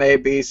 and that may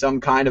be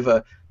some kind of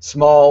a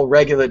small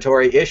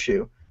regulatory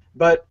issue.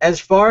 But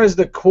as far as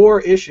the core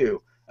issue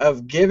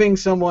of giving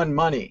someone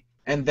money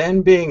and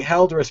then being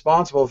held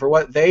responsible for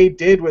what they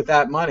did with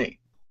that money,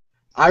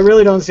 I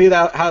really don't see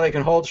how they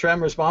can hold Shrem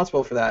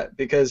responsible for that,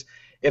 because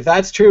if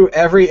that's true,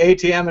 every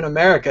ATM in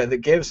America that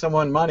gives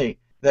someone money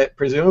that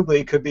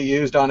presumably could be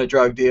used on a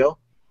drug deal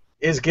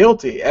is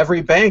guilty.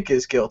 Every bank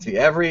is guilty.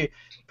 Every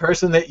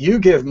person that you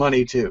give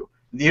money to,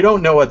 you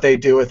don't know what they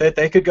do with it.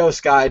 They could go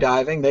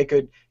skydiving. They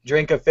could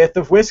drink a fifth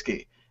of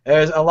whiskey.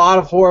 There's a lot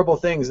of horrible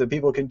things that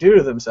people can do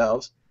to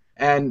themselves,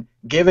 and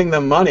giving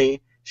them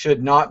money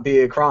should not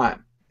be a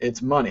crime.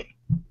 It's money.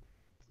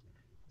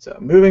 So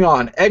moving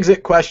on.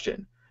 Exit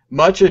question.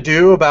 Much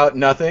ado about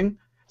nothing.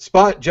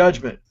 Spot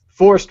judgment.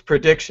 Forced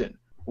prediction.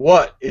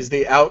 What is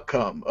the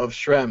outcome of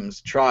Shrem's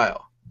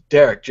trial?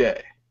 Derek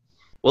J.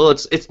 Well,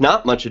 it's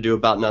not much ado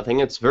about nothing.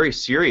 It's very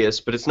serious,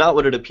 but it's not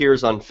what it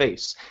appears on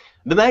face.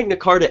 The Magna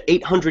Carta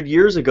 800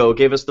 years ago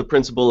gave us the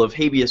principle of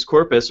habeas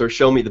corpus, or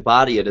show me the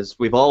body. As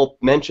we've all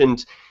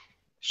mentioned,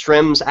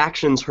 Shrem's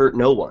actions hurt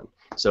no one,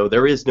 so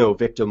there is no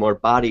victim or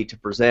body to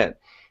present.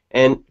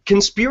 And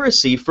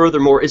conspiracy,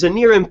 furthermore, is a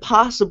near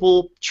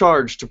impossible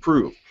charge to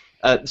prove.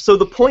 So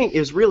the point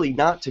is really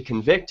not to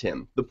convict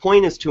him. The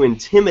point is to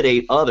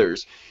intimidate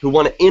others who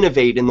want to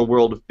innovate in the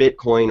world of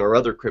Bitcoin or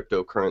other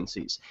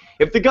cryptocurrencies.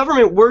 If the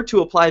government were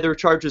to apply their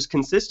charges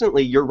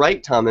consistently, you're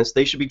right, Thomas,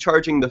 they should be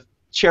charging the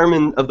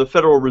chairman of the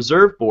Federal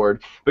Reserve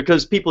Board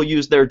because people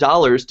use their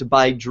dollars to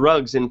buy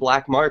drugs in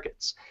black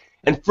markets.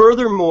 And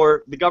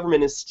furthermore, the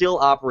government is still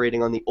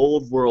operating on the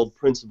old world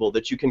principle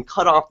that you can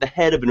cut off the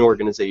head of an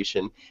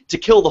organization to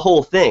kill the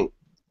whole thing.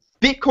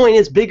 Bitcoin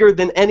is bigger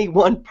than any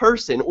one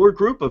person or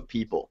group of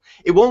people.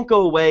 It won't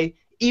go away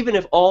even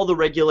if all the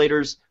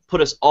regulators put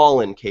us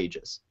all in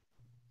cages.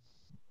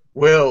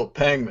 Will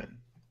Pangman.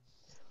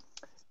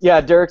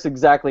 Yeah, Derek's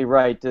exactly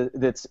right.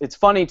 It's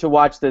funny to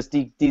watch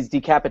these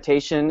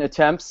decapitation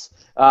attempts.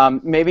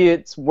 Maybe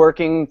it's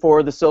working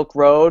for the Silk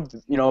Road,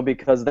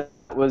 because that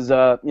was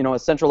a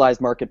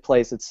centralized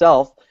marketplace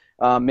itself.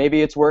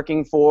 Maybe it's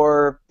working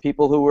for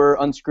people who were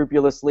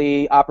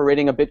unscrupulously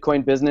operating a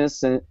Bitcoin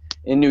business in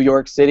New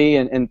York City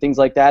and things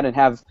like that, and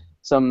have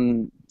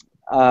some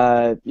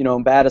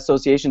bad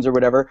associations or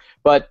whatever.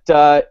 But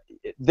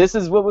this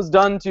is what was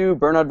done to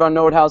Bernard von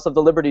Noothouse of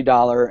the Liberty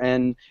Dollar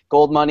and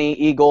Gold Money,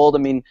 E-Gold. I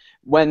mean,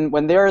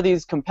 when there are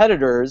these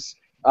competitors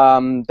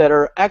that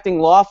are acting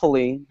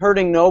lawfully,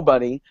 hurting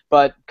nobody,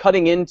 but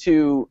cutting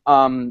into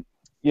a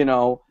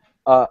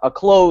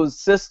closed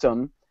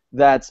system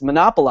that's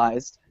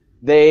monopolized,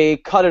 they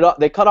cut it off.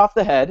 They cut off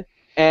the head,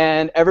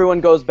 and everyone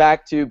goes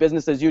back to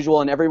business as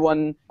usual. And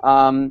everyone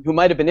who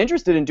might have been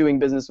interested in doing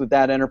business with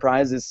that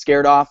enterprise is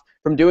scared off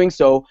from doing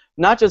so,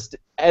 not just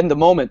in the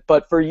moment,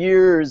 but for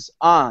years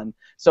on.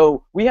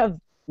 So we have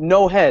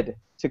no head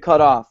to cut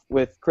off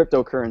with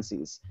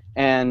cryptocurrencies,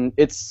 and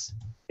it's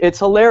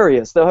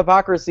hilarious. The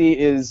hypocrisy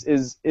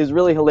is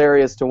really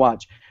hilarious to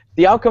watch.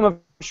 The outcome of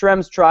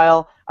Schrem's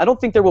trial, I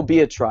don't think there will be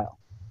a trial.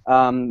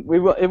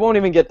 It won't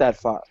even get that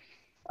far.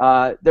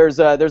 There's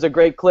a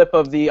great clip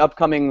of the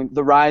upcoming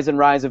The Rise and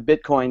Rise of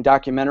Bitcoin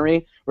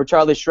documentary where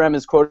Charlie Schrem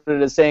is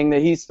quoted as saying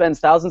that he spends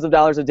thousands of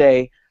dollars a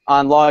day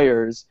on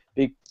lawyers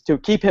to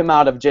keep him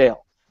out of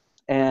jail.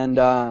 And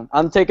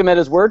I'm taking him at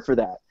his word for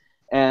that.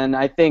 And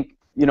I think,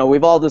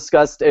 we've all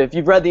discussed, if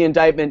you've read the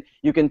indictment,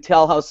 you can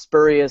tell how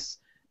spurious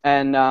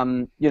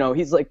and,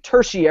 he's like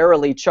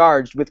tertiarily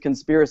charged with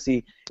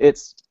conspiracy.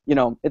 It's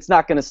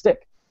not going to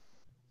stick.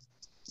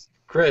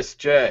 Chris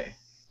J.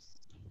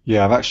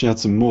 Yeah, I've actually had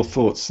some more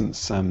thoughts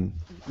since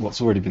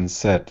what's already been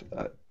said.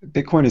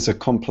 Bitcoin is a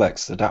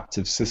complex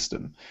adaptive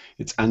system.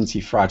 It's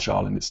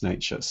anti-fragile in its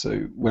nature. So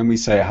when we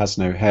say it has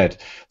no head,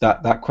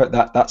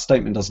 that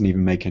statement doesn't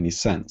even make any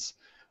sense.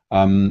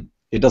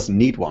 It doesn't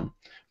need one,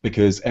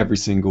 because every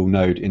single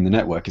node in the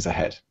network is a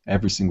head.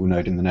 Every single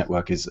node in the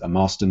network is a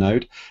master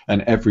node,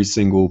 and every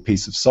single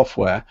piece of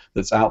software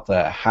that's out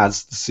there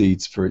has the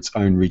seeds for its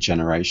own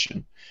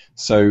regeneration.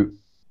 So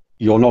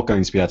you're not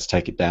going to be able to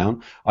take it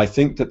down. I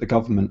think that the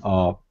government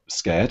are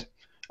scared.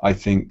 I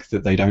think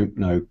that they don't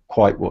know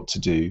quite what to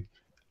do.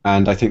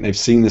 And I think they've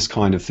seen this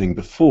kind of thing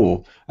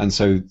before. And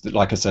so,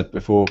 like I said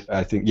before,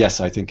 I think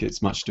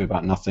it's much ado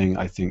about nothing.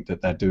 I think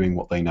that they're doing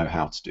what they know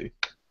how to do.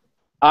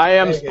 I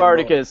am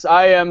Spartacus.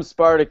 I am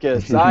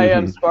Spartacus. I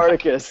am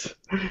Spartacus.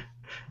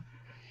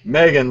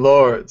 Megan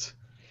Lords.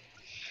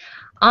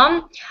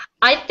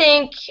 I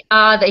think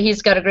that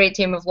he's got a great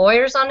team of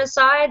lawyers on his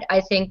side.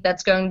 I think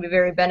that's going to be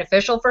very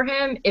beneficial for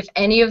him. If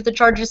any of the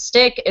charges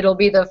stick, it'll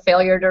be the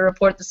failure to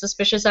report the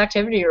suspicious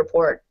activity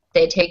report.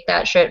 They take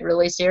that shit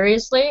really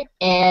seriously,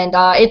 and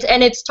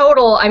it's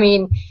total. I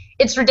mean,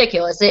 it's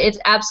ridiculous. It's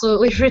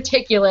absolutely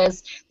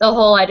ridiculous, the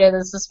whole idea of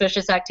the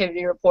suspicious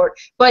activity report.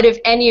 But if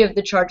any of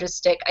the charges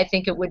stick, I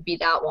think it would be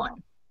that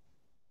one.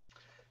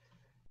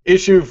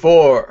 Issue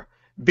 4.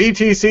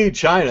 BTC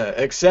China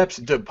accepts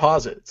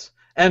deposits,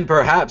 and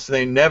perhaps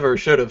they never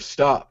should have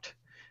stopped.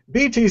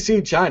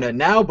 BTC China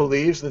now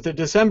believes that the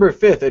December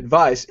 5th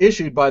advice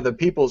issued by the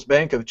People's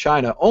Bank of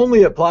China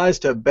only applies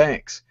to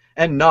banks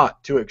and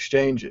not to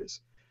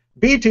exchanges.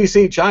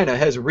 BTC China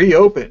has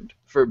reopened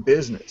for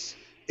business.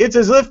 It's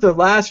as if the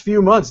last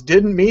few months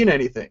didn't mean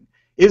anything.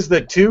 Is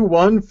the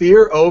 2-1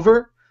 fear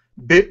over?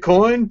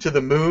 Bitcoin to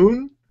the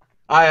moon?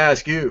 I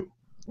ask you,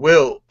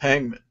 Will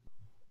Pangman.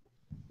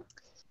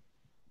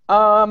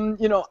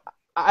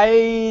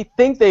 I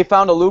think they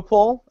found a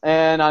loophole,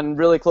 and on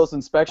really close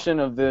inspection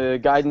of the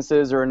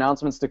guidances or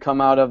announcements to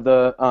come out of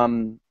the,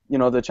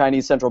 the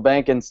Chinese central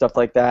bank and stuff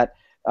like that,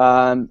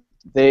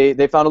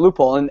 they found a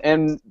loophole,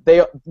 and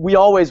we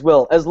always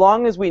will, as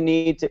long as we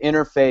need to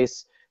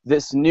interface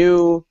this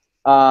new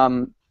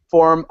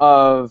form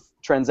of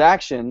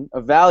transaction,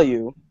 of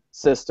value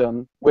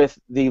system with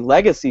the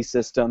legacy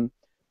system.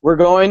 We're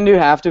going to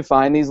have to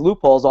find these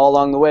loopholes all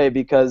along the way,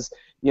 because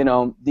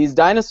these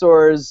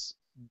dinosaurs,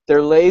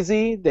 they're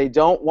lazy. They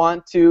don't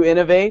want to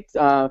innovate.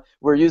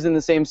 We're using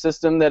the same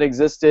system that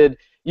existed.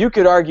 You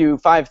could argue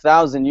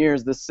 5,000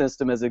 years this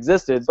system has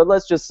existed, but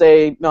let's just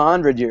say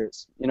 100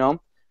 years.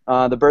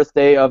 The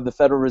birthday of the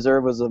Federal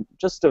Reserve was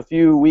just a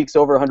few weeks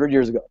over 100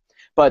 years ago.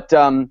 But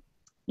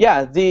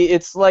yeah,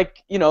 it's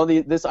like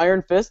this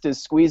iron fist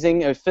is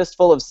squeezing a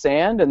fistful of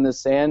sand, and the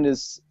sand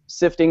is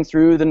sifting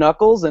through the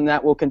knuckles, and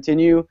that will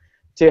continue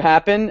to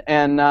happen.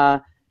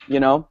 And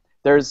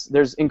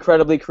there's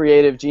incredibly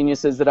creative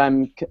geniuses that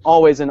I'm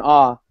always in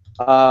awe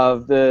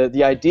of,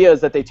 the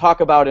ideas that they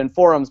talk about in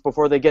forums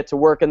before they get to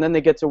work, and then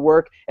they get to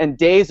work, and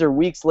days or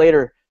weeks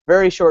later,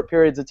 very short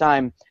periods of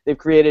time, they've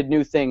created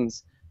new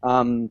things.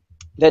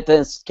 that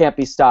this can't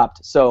be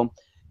stopped. So,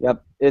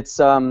 yep, it's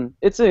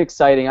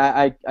exciting.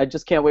 I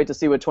just can't wait to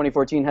see what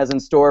 2014 has in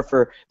store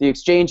for the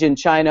exchange in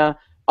China,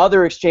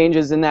 other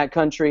exchanges in that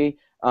country,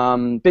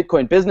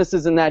 Bitcoin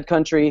businesses in that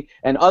country,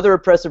 and other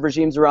oppressive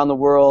regimes around the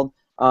world,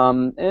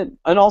 and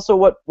also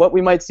what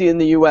we might see in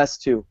the U.S.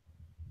 too.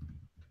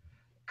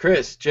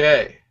 Chris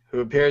J., who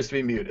appears to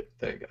be muted.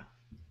 There you go.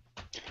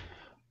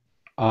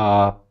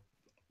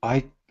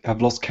 I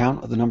have lost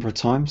count of the number of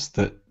times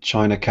that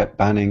China kept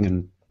banning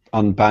and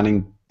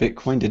unbanning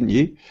Bitcoin, didn't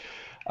you?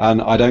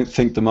 And I don't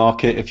think the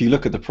market, if you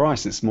look at the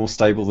price, it's more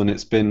stable than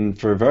it's been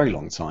for a very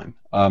long time.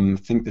 I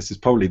think this is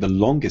probably the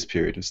longest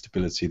period of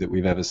stability that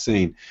we've ever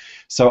seen.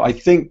 So I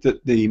think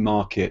that the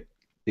market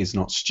is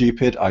not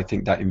stupid. I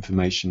think that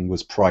information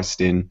was priced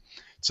in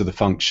to the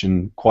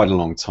function quite a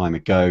long time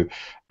ago.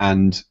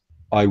 And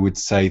I would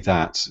say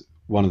that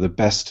one of the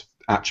best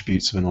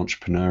attributes of an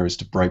entrepreneur is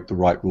to break the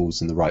right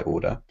rules in the right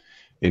order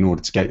in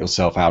order to get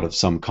yourself out of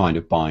some kind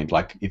of bind.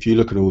 Like if you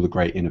look at all the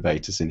great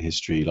innovators in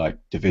history, like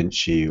Da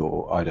Vinci,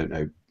 or I don't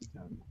know,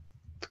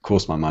 of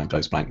course my mind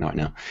goes blank right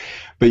now,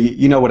 but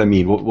you know what I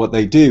mean. What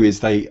they do is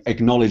they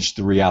acknowledge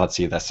the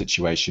reality of their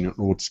situation in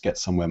order to get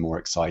somewhere more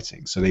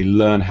exciting. So they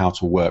learn how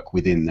to work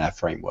within their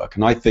framework.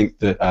 And I think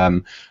that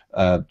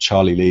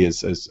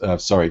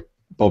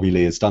Bobby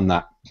Lee has done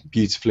that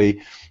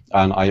beautifully.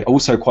 And I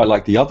also quite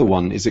like the other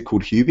one. Is it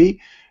called Huby?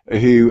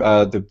 Who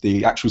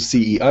the actual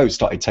CEO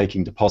started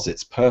taking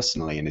deposits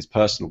personally in his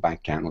personal bank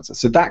account.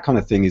 So that kind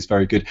of thing is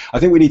very good. I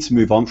think we need to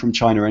move on from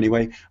China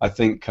anyway. I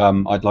think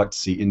I'd like to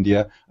see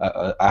India,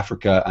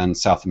 Africa, and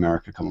South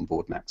America come on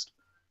board next.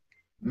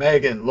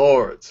 Megan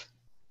Lords.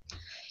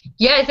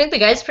 Yeah, I think the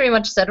guys pretty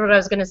much said what I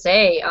was going to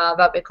say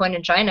about Bitcoin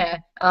in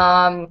China.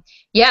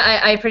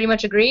 Yeah, I pretty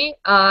much agree.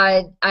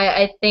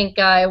 I think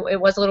it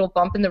was a little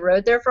bump in the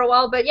road there for a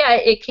while, but yeah,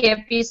 it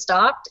can't be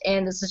stopped,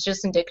 and this is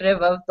just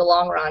indicative of the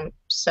long run.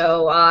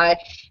 So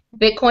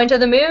Bitcoin to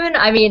the moon,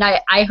 I mean,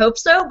 I hope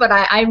so, but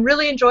I'm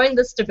really enjoying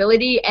the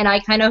stability, and I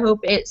kind of hope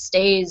it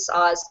stays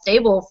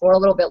stable for a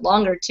little bit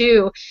longer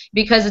too,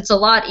 because it's a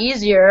lot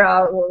easier.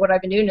 What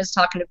I've been doing is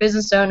talking to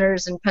business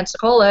owners in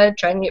Pensacola,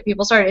 trying to get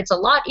people started. It's a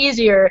lot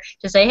easier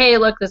to say, hey,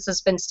 look, this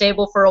has been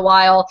stable for a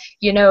while.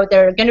 You know,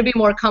 they're going to be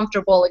more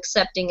comfortable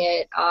accepting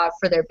it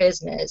for their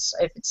business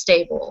if it's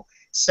stable.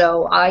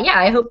 So yeah,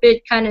 I hope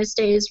it kind of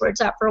stays where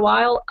it's at for a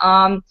while.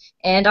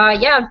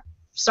 Yeah,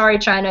 sorry,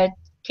 China,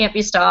 can't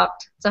be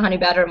stopped. It's a honey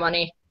badger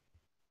money.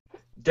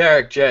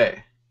 Derek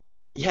J.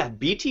 Yeah,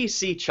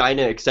 BTC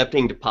China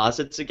accepting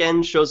deposits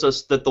again shows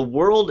us that the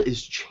world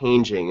is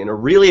changing in a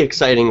really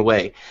exciting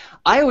way.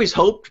 I always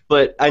hoped,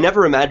 but I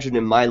never imagined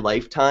in my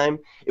lifetime,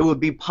 it would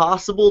be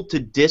possible to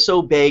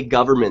disobey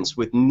governments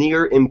with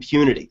near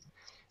impunity.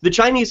 The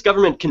Chinese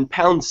government can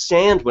pound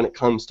sand when it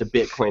comes to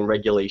Bitcoin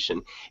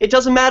regulation. It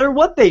doesn't matter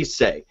what they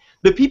say.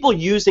 The people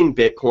using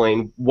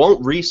Bitcoin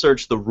won't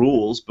research the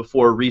rules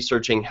before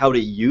researching how to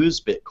use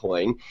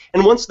Bitcoin,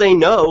 and once they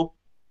know,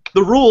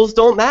 the rules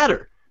don't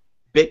matter.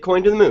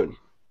 Bitcoin to the moon.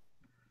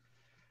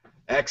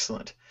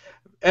 Excellent.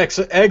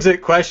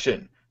 Exit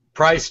question.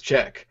 Price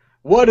check.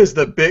 What is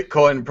the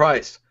Bitcoin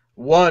price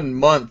 1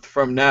 month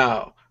from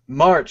now,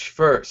 March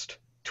 1st,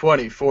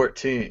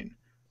 2014?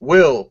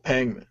 Will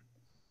Pangman.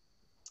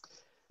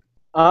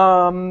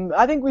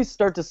 I think we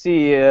start to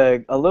see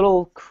a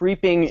little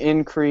creeping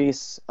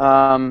increase,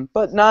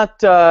 but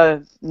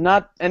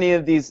not any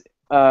of these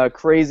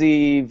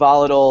crazy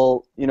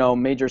volatile,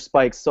 major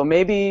spikes. So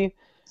maybe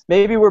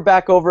we're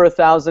back over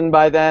 1,000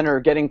 by then, or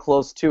getting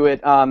close to it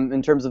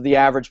in terms of the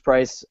average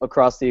price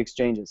across the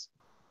exchanges.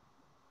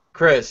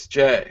 Chris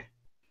J.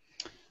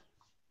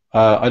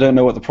 I don't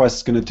know what the price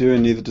is going to do,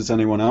 and neither does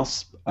anyone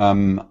else.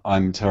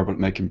 I'm terrible at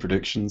making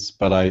predictions,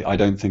 but I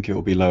don't think it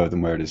will be lower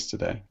than where it is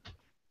today.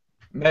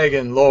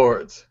 Megan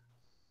Lords.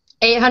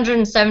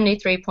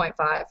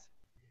 873.5.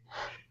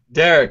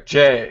 Derek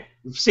J.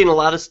 We've seen a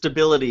lot of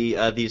stability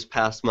these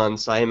past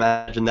months. I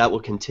imagine that will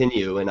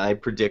continue, and I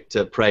predict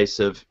a price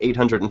of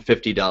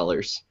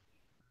 $850.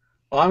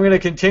 Well, I'm going to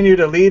continue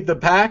to lead the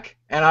pack,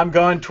 and I'm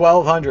going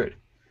 1,200.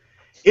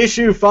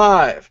 Issue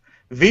 5.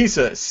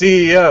 Visa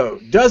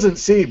CEO doesn't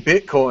see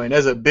Bitcoin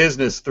as a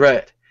business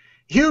threat.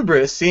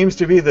 Hubris seems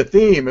to be the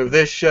theme of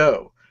this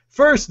show.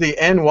 First the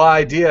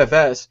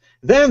NYDFS,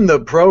 then the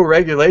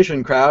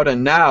pro-regulation crowd,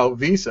 and now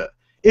Visa.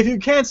 If you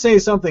can't say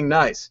something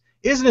nice,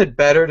 isn't it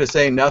better to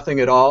say nothing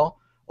at all?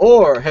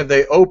 Or have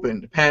they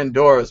opened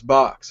Pandora's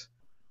box?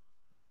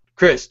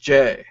 Chris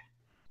J.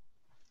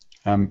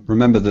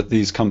 Remember that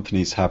these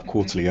companies have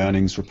quarterly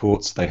earnings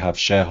reports. They have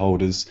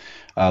shareholders.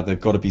 They've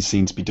got to be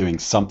seen to be doing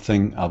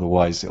something.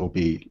 Otherwise, it will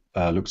be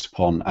looked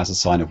upon as a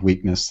sign of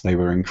weakness. They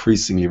were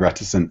increasingly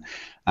reticent,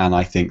 and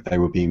I think they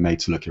were being made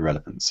to look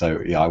irrelevant.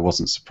 So, yeah, I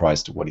wasn't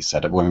surprised at what he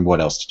said. I mean,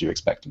 what else did you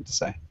expect him to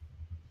say?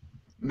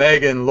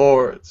 Megan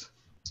Lords.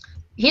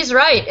 He's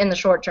right in the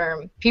short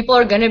term. People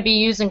are going to be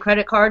using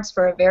credit cards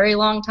for a very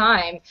long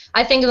time.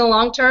 I think in the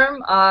long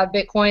term,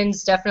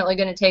 Bitcoin's definitely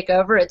going to take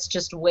over. It's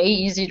just way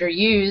easier to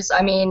use.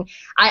 I mean,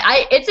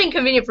 it's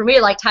inconvenient for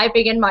me, like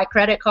typing in my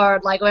credit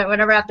card, like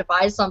whenever I have to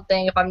buy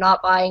something, if I'm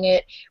not buying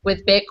it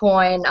with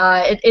Bitcoin,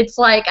 it's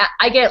like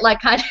I get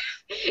like kind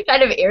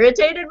of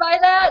irritated by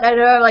that. I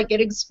know I'm like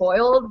getting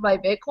spoiled by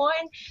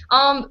Bitcoin.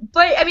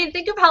 But I mean,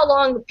 think of how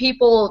long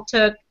people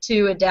took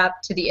to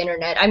adapt to the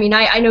internet. I mean,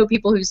 I know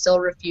people who still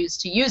refuse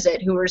to use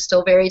it, who are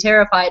still very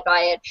terrified by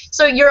it.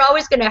 So you're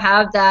always going to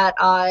have that,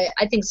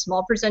 I think,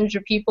 small percentage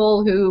of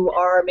people who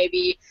are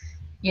maybe,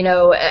 you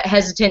know,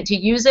 hesitant to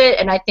use it.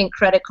 And I think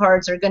credit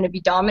cards are going to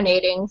be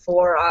dominating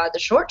for the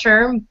short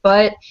term.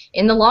 But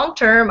in the long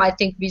term, I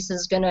think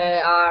Visa's going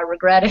to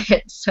regret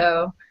it.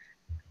 So.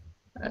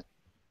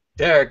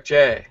 Derek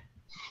J.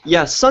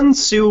 Yeah, Sun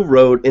Tzu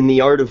wrote in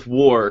The Art of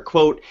War,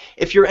 quote,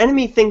 "If your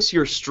enemy thinks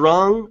you're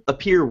strong,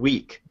 appear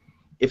weak.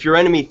 If your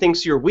enemy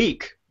thinks you're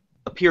weak,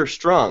 appear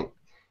strong."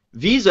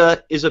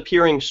 Visa is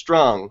appearing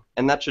strong,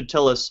 and that should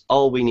tell us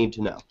all we need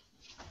to know.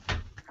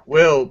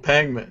 Will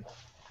Pangman.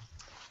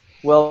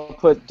 Well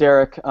put,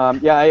 Derek.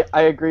 Yeah,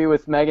 I agree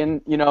with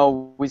Megan. You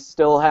know, we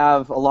still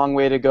have a long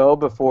way to go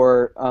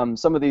before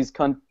some of these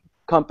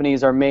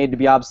companies are made to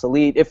be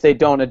obsolete if they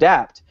don't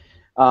adapt.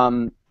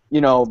 You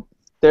know,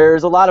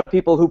 there's a lot of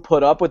people who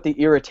put up with the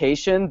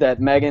irritation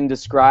that Megan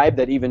described,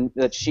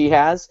 that she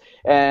has,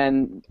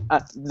 and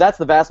that's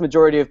the vast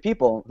majority of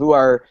people who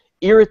are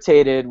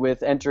irritated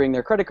with entering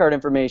their credit card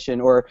information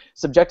or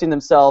subjecting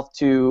themselves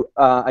to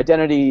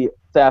identity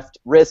theft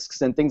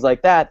risks and things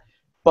like that.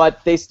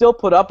 But they still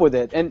put up with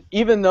it, and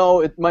even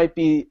though it might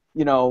be,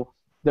 you know,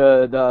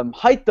 the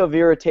height of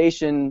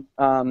irritation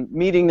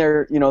meeting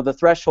their, you know, the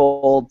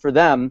threshold for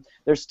them,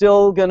 they're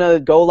still gonna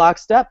go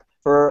lockstep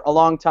for a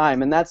long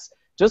time, and that's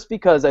just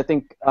because I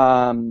think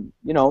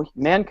you know,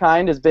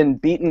 mankind has been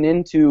beaten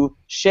into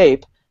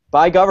shape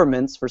by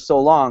governments for so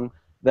long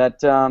that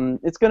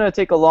it's going to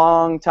take a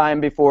long time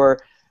before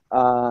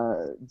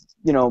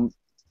you know,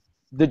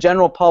 the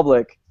general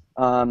public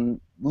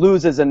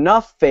loses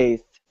enough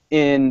faith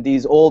in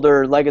these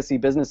older legacy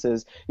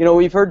businesses. You know,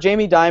 we've heard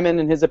Jamie Dimon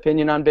and his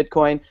opinion on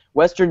Bitcoin.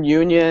 Western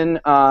Union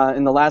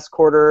in the last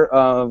quarter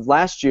of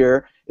last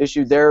year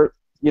issued their,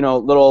 you know,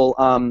 little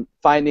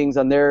findings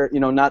on their, you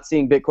know, not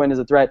seeing Bitcoin as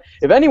a threat.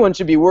 If anyone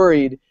should be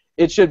worried,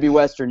 it should be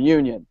Western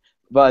Union.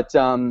 But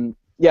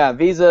yeah,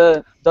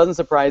 Visa doesn't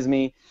surprise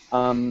me.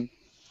 And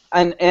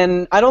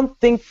I don't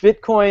think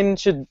Bitcoin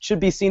should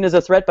be seen as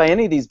a threat by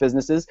any of these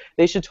businesses.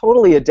 They should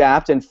totally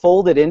adapt and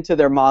fold it into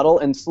their model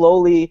and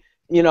slowly,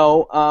 you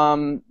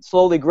know,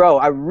 slowly grow.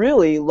 I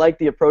really like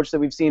the approach that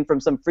we've seen from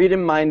some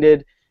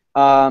freedom-minded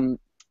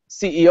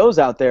CEOs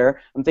out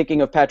there. I'm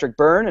thinking of Patrick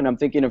Byrne and I'm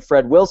thinking of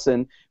Fred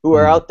Wilson, who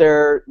are out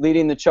there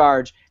leading the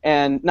charge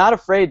and not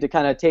afraid to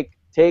kind of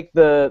take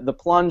the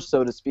plunge,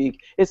 so to speak.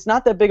 It's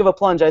not that big of a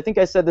plunge. I think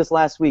I said this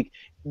last week.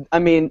 I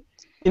mean,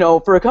 you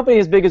know, for a company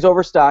as big as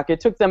Overstock, it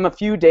took them a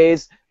few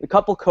days, a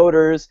couple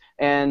coders,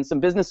 and some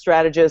business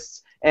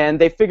strategists,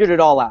 and they figured it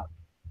all out.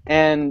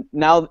 And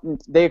now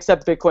they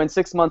accept Bitcoin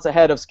 6 months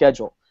ahead of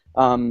schedule.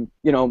 You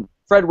know,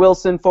 Fred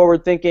Wilson,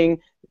 forward-thinking,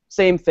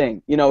 same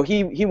thing. You know,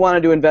 he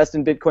wanted to invest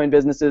in Bitcoin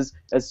businesses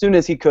as soon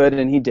as he could,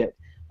 and he did.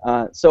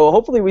 So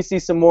hopefully we see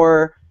some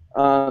more,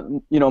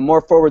 you know,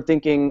 more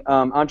forward-thinking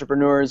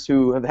entrepreneurs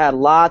who have had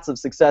lots of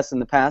success in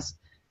the past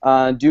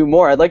do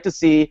more. I'd like to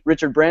see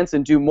Richard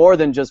Branson do more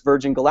than just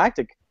Virgin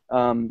Galactic,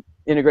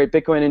 integrate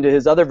Bitcoin into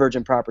his other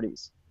Virgin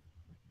properties.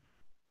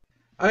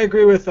 I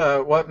agree with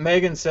what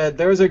Megan said.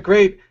 There was a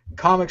great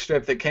comic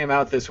strip that came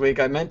out this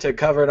week. I meant to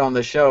cover it on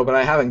the show, but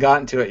I haven't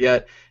gotten to it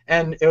yet.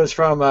 And it was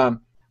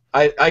from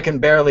I Can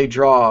Barely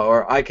Draw,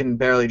 or I Can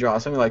Barely Draw,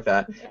 something like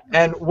that.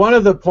 And one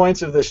of the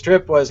points of the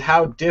strip was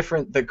how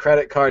different the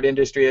credit card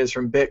industry is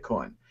from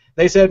Bitcoin.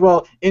 They said,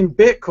 well, in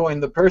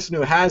Bitcoin, the person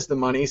who has the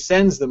money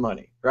sends the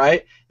money,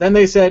 right? Then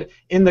they said,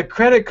 in the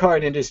credit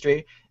card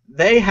industry,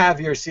 they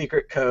have your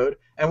secret code,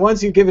 and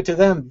once you give it to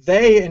them,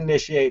 they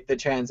initiate the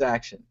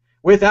transaction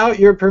without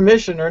your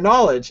permission or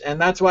knowledge, and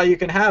that's why you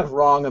can have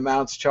wrong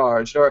amounts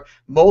charged or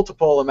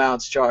multiple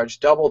amounts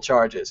charged, double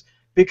charges,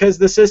 because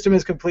the system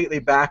is completely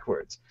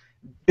backwards.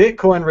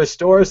 Bitcoin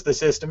restores the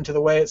system to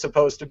the way it's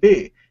supposed to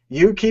be.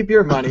 You keep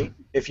your money.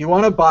 If you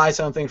want to buy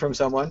something from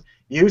someone,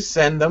 you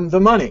send them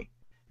the money.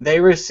 They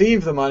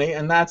receive the money,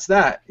 and that's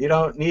that. You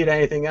don't need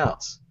anything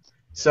else.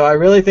 So I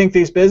really think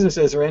these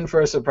businesses are in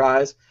for a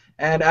surprise.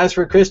 And as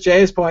for Chris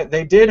J's point,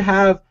 they did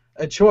have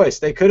a choice.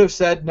 They could have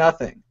said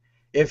nothing.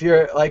 If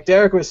you're, like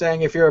Derek was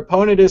saying, if your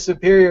opponent is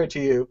superior to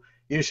you,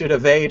 you should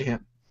evade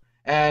him.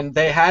 And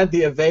they had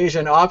the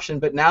evasion option,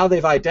 but now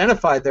they've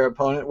identified their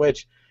opponent,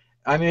 which,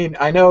 I mean,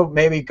 I know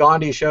maybe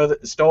Gandhi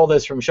stole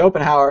this from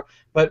Schopenhauer,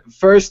 but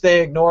first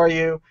they ignore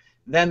you,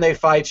 then they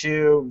fight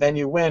you, then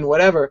you win,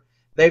 whatever.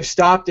 They've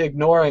stopped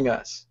ignoring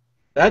us.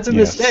 That's a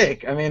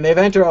mistake. I mean, they've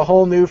entered a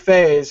whole new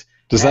phase.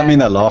 Does that mean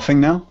they're laughing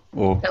now?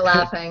 Or They're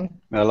laughing.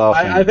 they're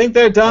laughing. I think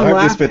they're done I hope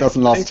laughing. this bit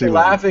doesn't I last think too the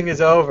long. laughing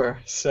is over,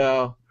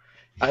 so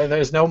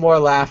there's no more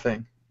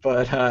laughing.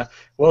 but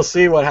we'll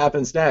see what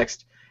happens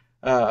next.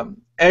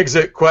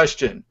 Exit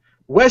question.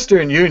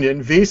 Western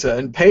Union, Visa,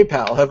 and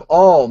PayPal have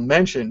all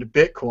mentioned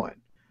Bitcoin.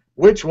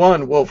 Which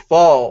one will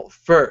fall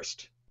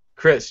first?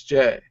 Chris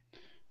J.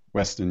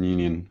 Western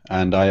Union,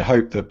 and I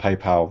hope that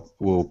PayPal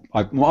will.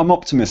 I'm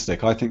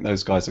optimistic. I think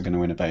those guys are going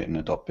to innovate and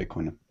adopt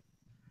Bitcoin.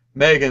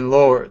 Megan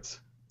Lords.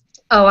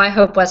 Oh, I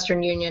hope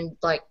Western Union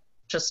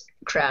just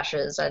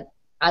crashes.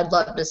 I'd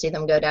love to see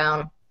them go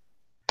down.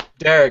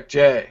 Derek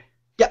J.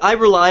 Yeah, I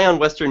rely on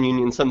Western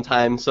Union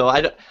sometimes, so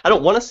I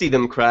don't want to see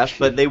them crash,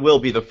 but they will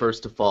be the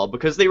first to fall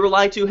because they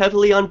rely too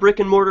heavily on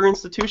brick-and-mortar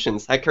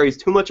institutions. That carries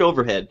too much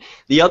overhead.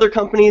 The other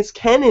companies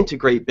can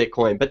integrate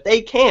Bitcoin, but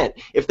they can't.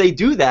 If they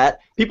do that,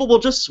 people will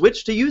just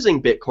switch to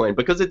using Bitcoin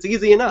because it's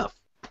easy enough.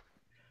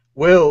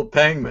 Will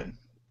Pangman.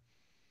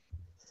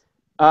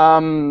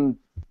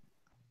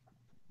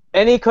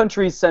 Any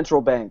country's central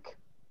bank.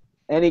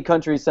 Any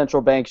country's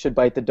central bank should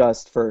bite the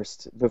dust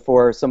first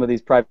before some of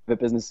these private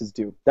businesses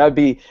do. That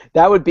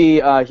would be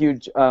a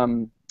huge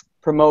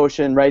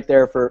promotion right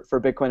there for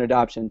Bitcoin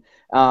adoption.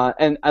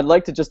 And I'd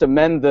like to just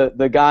amend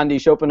the Gandhi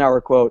Schopenhauer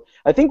quote.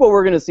 I think what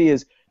we're going to see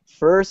is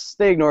first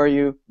they ignore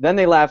you, then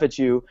they laugh at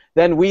you,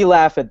 then we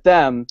laugh at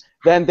them,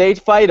 then they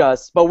fight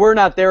us, but we're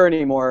not there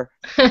anymore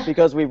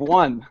because we've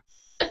won.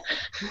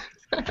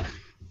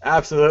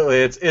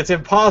 Absolutely, it's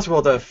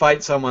impossible to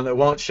fight someone that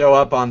won't show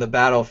up on the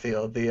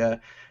battlefield.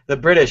 The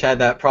British had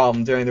that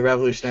problem during the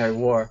Revolutionary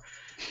War.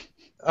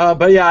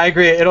 But yeah, I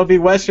agree. It'll be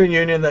Western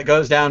Union that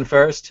goes down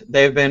first.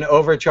 They've been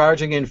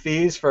overcharging in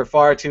fees for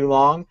far too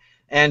long.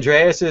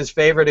 Andreas's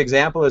favorite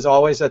example is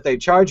always that they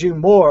charge you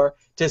more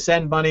to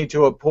send money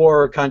to a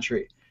poorer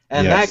country.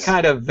 And Yes. that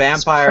kind of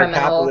vampire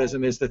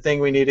capitalism is the thing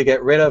we need to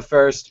get rid of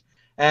first.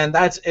 And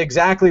that's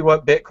exactly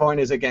what Bitcoin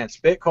is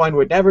against. Bitcoin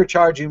would never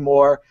charge you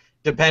more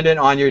dependent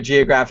on your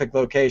geographic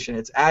location.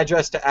 It's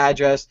address to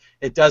address.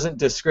 It doesn't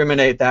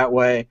discriminate that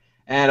way.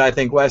 And I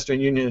think Western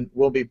Union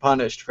will be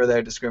punished for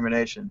their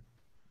discrimination.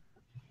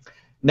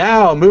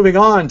 Now, moving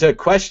on to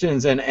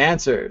questions and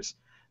answers,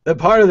 the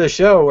part of the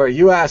show where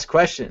you ask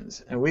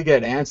questions and we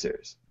get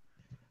answers.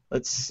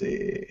 Let's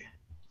see.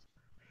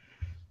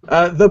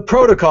 The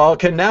protocol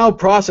can now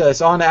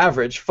process, on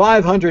average,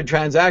 500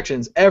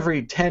 transactions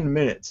every 10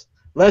 minutes,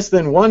 less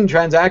than 1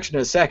 transaction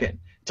a second.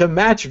 To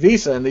match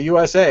Visa in the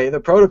USA, the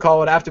protocol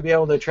would have to be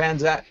able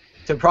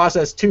to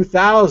process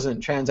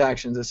 2,000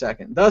 transactions a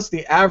second. Thus,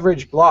 the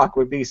average block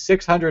would be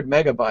 600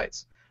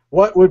 megabytes.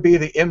 What would be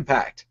the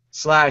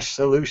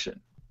impact/solution?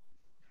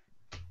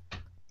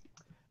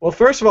 Well,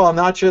 first of all, I'm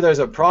not sure there's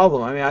a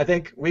problem. I mean, I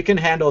think we can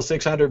handle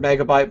 600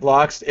 megabyte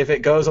blocks if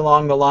it goes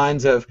along the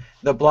lines of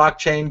the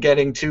blockchain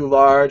getting too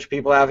large,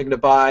 people having to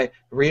buy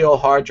real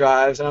hard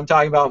drives, and I'm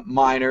talking about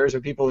miners or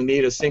people who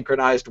need a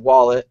synchronized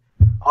wallet.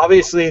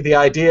 Obviously, the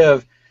idea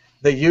of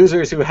the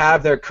users who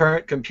have their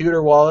current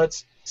computer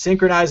wallets,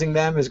 synchronizing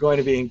them is going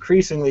to be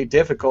increasingly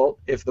difficult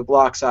if the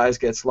block size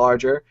gets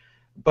larger,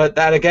 but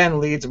that again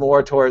leads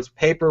more towards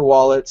paper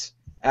wallets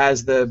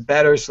as the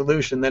better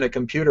solution than a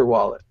computer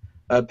wallet.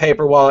 A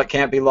paper wallet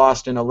can't be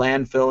lost in a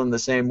landfill in the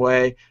same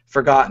way,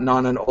 forgotten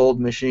on an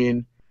old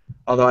machine,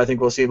 although I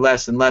think we'll see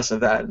less and less of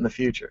that in the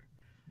future.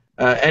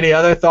 Any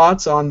other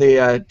thoughts on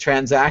the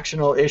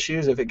transactional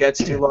issues if it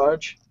gets too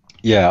large?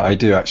 Yeah, I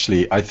do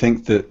actually. I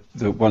think that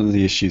one of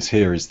the issues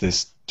here is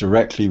this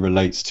directly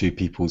relates to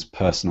people's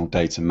personal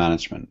data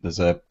management. There's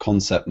a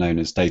concept known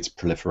as data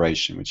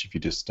proliferation, which if you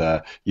just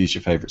use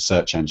your favorite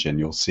search engine,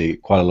 you'll see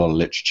quite a lot of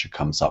literature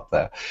comes up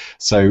there.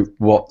 So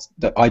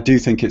I do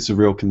think it's a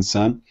real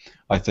concern.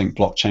 I think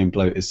blockchain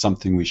bloat is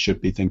something we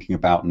should be thinking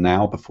about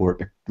now before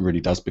it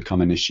really does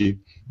become an issue.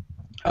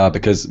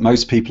 Because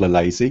most people are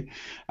lazy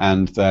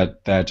and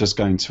they're just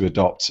going to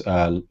adopt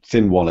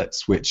thin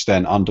wallets, which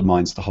then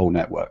undermines the whole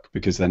network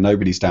because then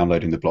nobody's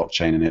downloading the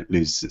blockchain and it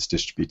loses its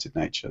distributed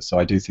nature. So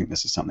I do think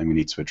this is something we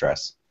need to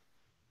address.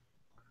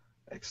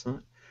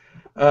 Excellent.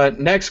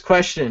 Next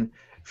question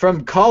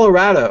from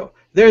Colorado.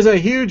 There's a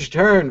huge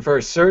turn for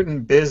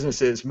certain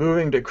businesses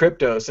moving to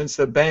crypto since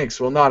the banks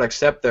will not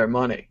accept their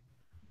money.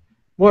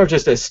 More of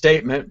just a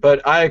statement,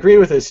 but I agree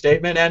with his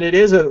statement, and it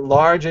is a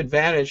large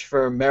advantage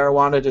for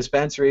marijuana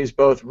dispensaries,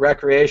 both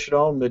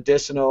recreational,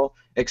 medicinal,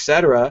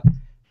 etc.,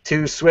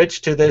 to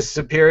switch to this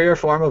superior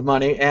form of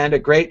money, and a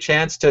great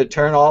chance to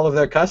turn all of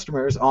their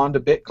customers onto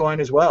Bitcoin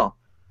as well.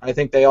 I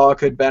think they all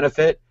could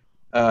benefit,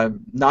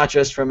 not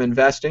just from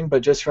investing,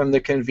 but just from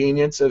the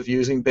convenience of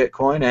using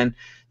Bitcoin and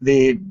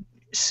the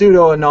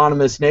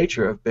pseudo-anonymous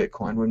nature of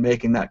Bitcoin when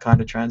making that kind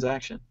of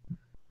transaction.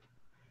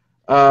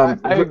 I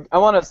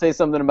want to say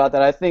something about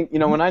that. I think,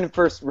 when I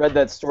first read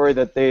that story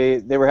that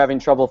they were having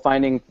trouble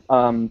finding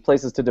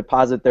places to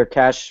deposit their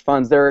cash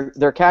funds,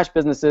 they're cash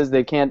businesses,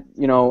 they can't,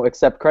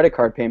 accept credit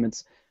card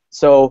payments.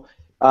 So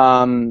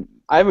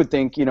I would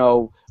think,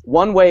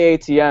 one-way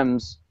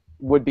ATMs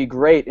would be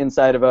great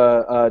inside of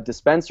a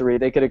dispensary.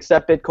 They could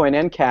accept Bitcoin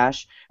and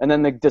cash, and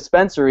then the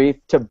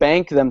dispensary to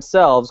bank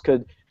themselves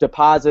could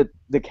deposit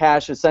the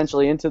cash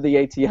essentially into the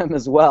ATM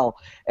as well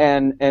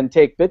and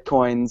take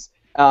Bitcoins.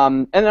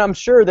 And I'm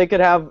sure they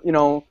could have,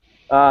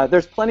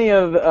 There's plenty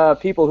of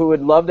people who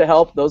would love to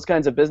help those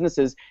kinds of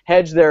businesses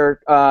hedge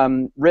their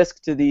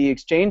risk to the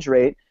exchange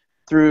rate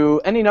through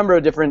any number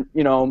of different,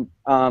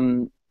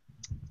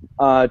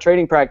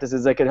 trading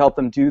practices that could help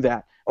them do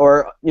that,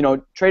 or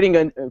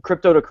trading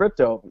crypto to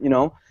crypto.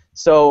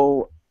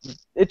 So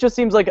it just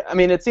seems like,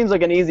 it seems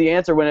like an easy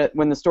answer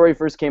when the story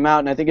first came out,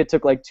 and I think it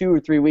took like 2 or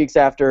 3 weeks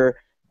after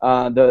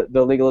the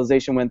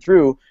legalization went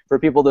through for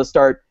people to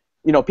start,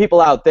 people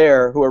out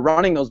there who are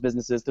running those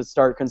businesses to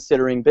start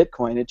considering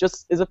Bitcoin. It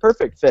just is a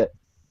perfect fit.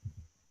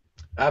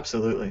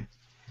 Absolutely.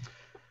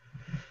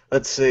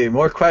 Let's see,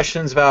 more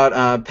questions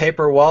about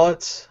paper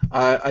wallets.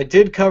 I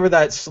did cover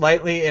that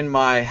slightly in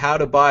my How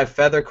to Buy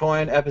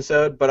Feathercoin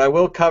episode, but I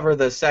will cover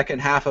the second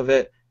half of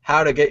it,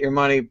 how to get your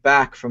money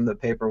back from the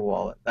paper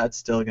wallet. That's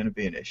still going to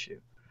be an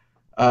issue.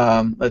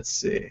 Let's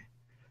see.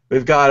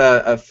 We've got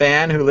a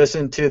fan who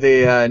listened to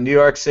the New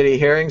York City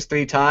hearings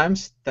 3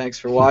 times. Thanks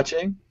for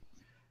watching.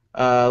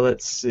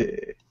 Let's see.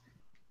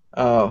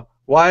 Oh,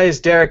 why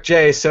is Derek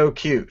J so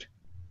cute?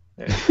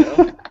 There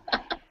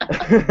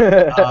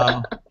you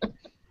go.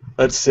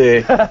 Let's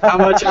see. How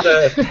much of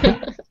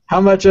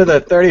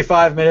the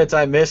 35 minutes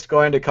I missed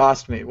going to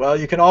cost me? Well,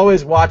 you can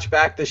always watch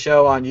back the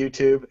show on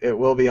YouTube. It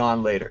will be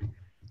on later.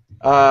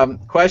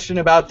 Question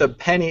about the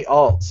penny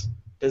alts.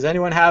 Does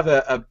anyone have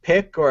a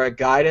pick or a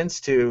guidance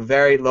to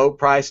very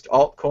low-priced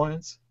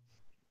altcoins?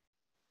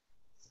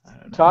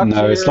 I don't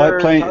know. No, it's like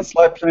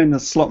playing the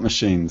slot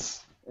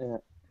machines. Yeah.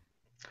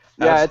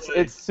 Yeah,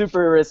 it's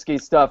super risky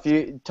stuff.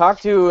 You talk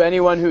to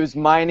anyone who's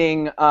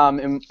mining.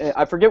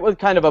 I forget what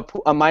kind of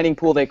a mining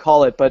pool they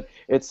call it, but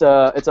it's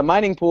a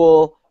mining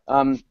pool.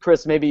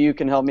 Chris, maybe you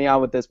can help me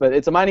out with this, but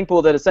it's a mining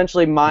pool that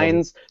essentially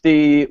mines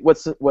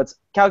what's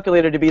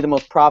calculated to be the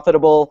most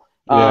profitable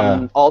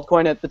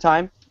altcoin at the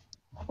time.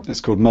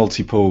 It's called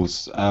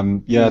multi-pools.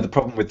 The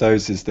problem with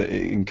those is that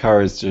it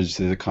encourages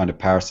the kind of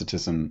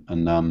parasitism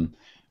and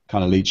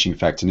kind of leeching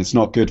effect, and it's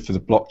not good for the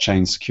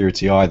blockchain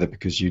security either,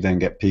 because you then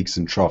get peaks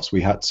and troughs. We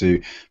had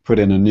to put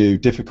in a new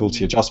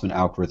difficulty adjustment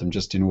algorithm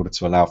just in order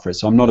to allow for it.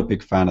 So I'm not a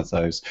big fan of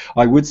those.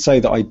 I would say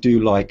that I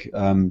do like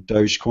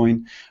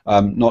Dogecoin.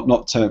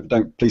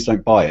 Please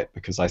don't buy it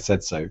because I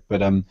said so.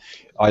 But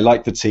I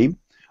like the team.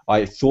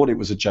 I thought it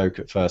was a joke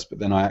at first, but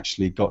then I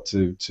actually got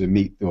to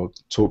meet or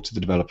talk to the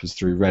developers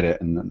through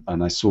Reddit,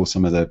 and I saw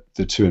some of the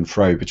to and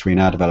fro between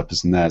our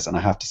developers and theirs, and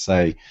I have to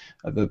say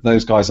that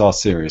those guys are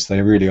serious.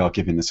 They really are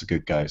giving this a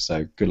good go,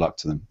 so good luck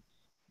to them.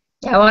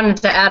 Yeah, I wanted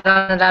to add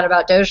on to that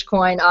about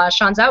Dogecoin.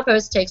 Sean's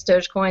Outpost takes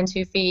Dogecoin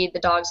to feed the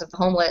dogs of the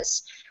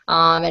homeless,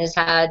 and has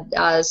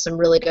had some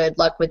really good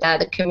luck with that.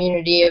 The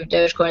community of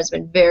Dogecoin has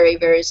been very,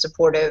 very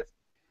supportive.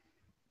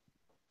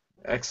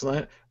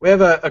 Excellent. We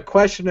have a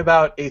question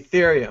about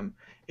Ethereum.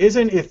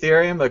 Isn't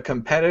Ethereum a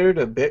competitor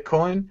to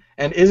Bitcoin,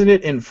 and isn't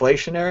it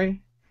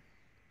inflationary?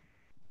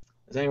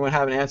 Does anyone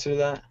have an answer to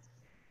that?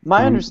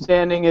 My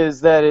understanding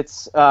is that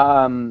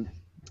I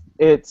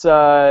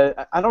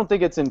don't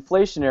think it's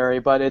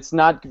inflationary, but it's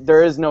not.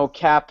 There is no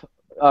cap.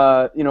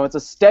 It's a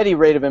steady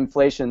rate of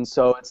inflation,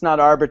 so it's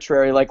not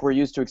arbitrary like we're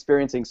used to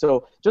experiencing.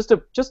 So just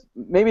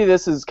maybe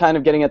this is kind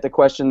of getting at the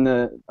question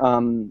the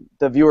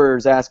viewer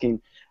is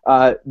asking.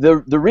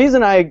 The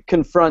reason I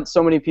confront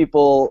so many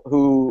people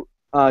who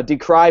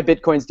decry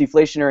Bitcoin's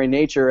deflationary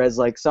nature as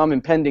like some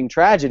impending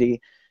tragedy,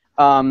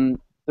 the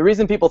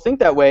reason people think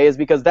that way is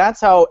because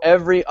that's how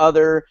every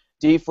other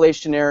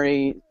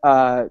deflationary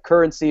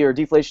currency or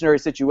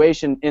deflationary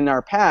situation in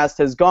our past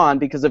has gone,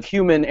 because of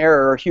human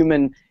error or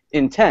human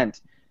intent.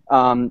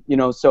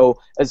 So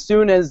as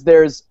soon as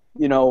there's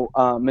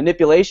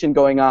manipulation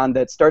going on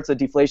that starts a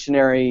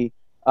deflationary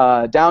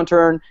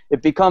downturn,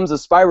 it becomes a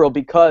spiral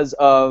because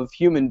of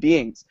human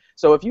beings.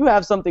 So if you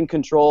have something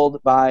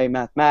controlled by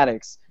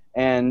mathematics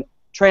and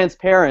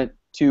transparent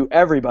to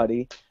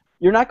everybody,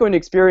 you're not going to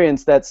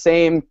experience that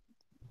same,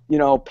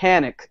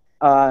 panic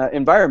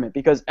environment,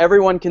 because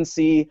everyone can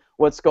see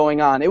what's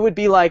going on. It would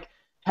be like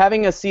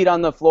having a seat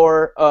on the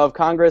floor of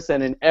Congress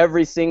and in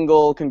every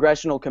single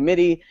congressional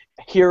committee,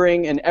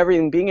 hearing and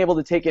everything, being able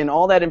to take in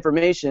all that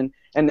information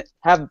and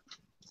have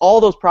all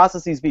those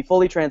processes be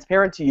fully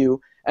transparent to you.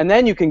 And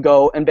then you can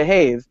go and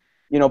behave,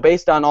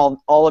 based on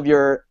all of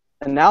your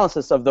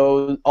analysis of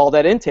all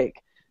that intake.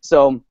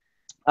 So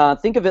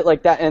think of it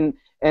like that. And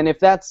if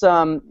that's,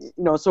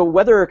 so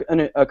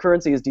whether a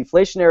currency is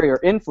deflationary or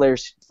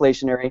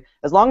inflationary,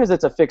 as long as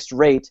it's a fixed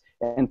rate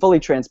and fully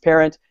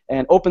transparent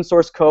and open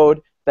source code,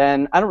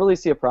 then I don't really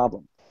see a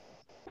problem.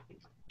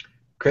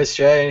 Chris,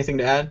 Jay, anything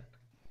to add?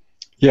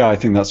 Yeah, I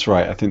think that's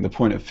right. I think the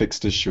point of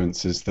fixed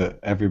issuance is that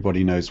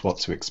everybody knows what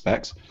to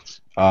expect.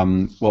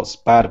 What's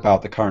bad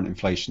about the current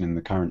inflation in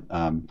the current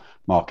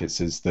markets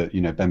is that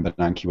Ben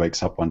Bernanke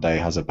wakes up one day,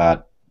 has a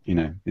bad,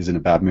 is in a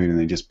bad mood, and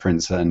he just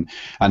prints it, and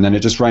then it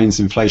just rains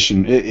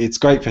inflation. It's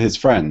great for his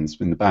friends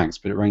in the banks,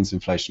 but it rains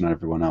inflation on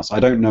everyone else. I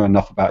don't know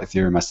enough about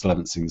Ethereum. I still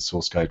haven't seen the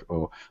source code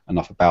or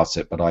enough about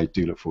it, but I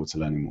do look forward to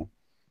learning more.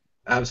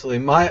 Absolutely.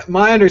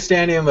 My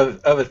understanding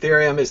of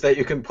Ethereum is that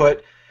you can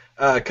put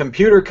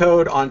computer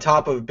code on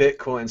top of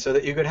Bitcoin so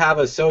that you could have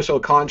a social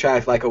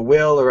contract like a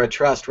will or a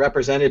trust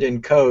represented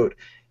in code.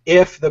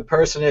 If the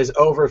person is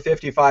over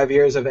 55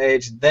 years of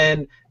age,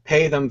 then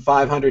pay them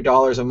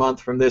 $500 a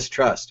month from this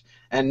trust.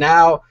 And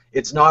now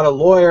it's not a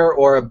lawyer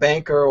or a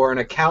banker or an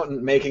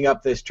accountant making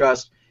up this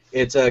trust.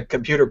 It's a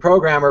computer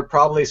programmer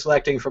probably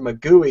selecting from a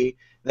GUI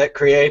that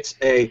creates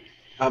a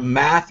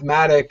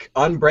mathematic,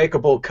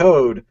 unbreakable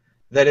code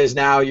that is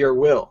now your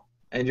will.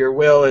 And your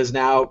will is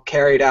now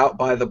carried out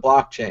by the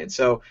blockchain.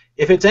 So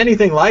if it's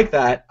anything like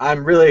that,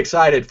 I'm really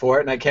excited for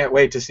it, and I can't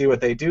wait to see what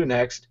they do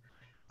next.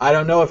 I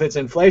don't know if it's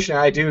inflationary.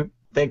 I do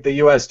think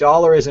the US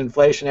dollar is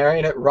inflationary,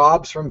 and it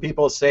robs from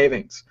people's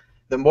savings.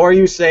 The more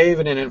you save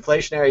in an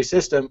inflationary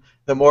system,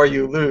 the more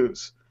you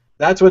lose.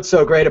 That's what's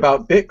so great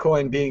about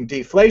Bitcoin being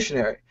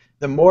deflationary.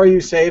 The more you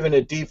save in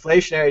a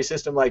deflationary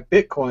system like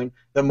Bitcoin,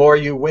 the more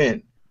you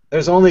win.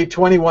 There's only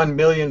 21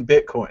 million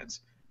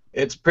Bitcoins.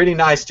 It's pretty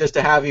nice just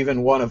to have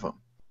even one of them.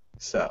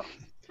 So.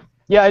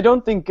 Yeah, I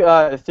don't think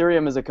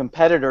Ethereum is a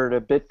competitor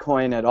to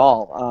Bitcoin at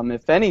all.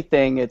 If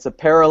anything, it's a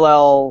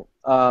parallel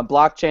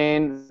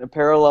blockchain, a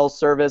parallel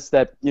service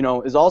that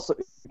is also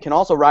can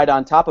also ride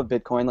on top of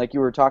Bitcoin, like you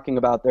were talking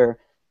about there.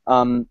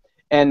 And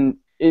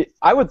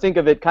I would think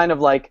of it kind of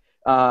like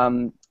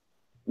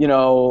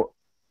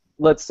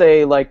let's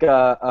say like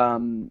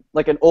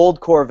an old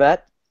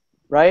Corvette,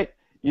 right?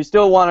 You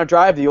still want to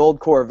drive the old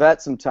Corvette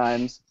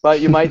sometimes,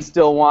 but you might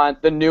still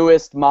want the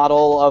newest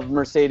model of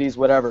Mercedes,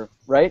 whatever,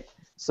 right?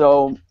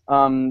 So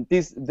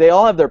they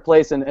all have their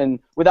place, and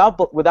without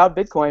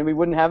Bitcoin, we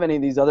wouldn't have any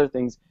of these other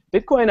things.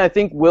 Bitcoin, I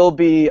think, will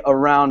be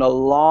around a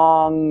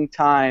long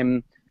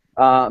time,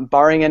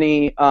 barring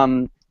any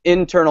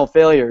internal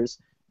failures.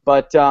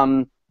 But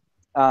yeah,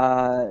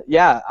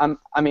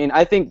 I mean,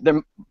 I think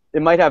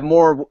it might have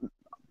more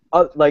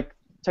like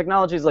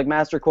technologies like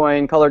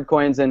Mastercoin, colored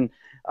coins, and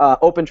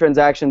open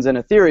transactions in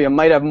Ethereum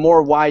might have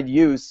more wide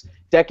use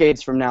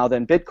decades from now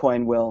than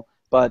Bitcoin will,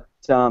 but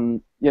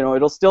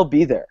it'll still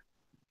be there.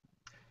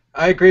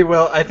 I agree,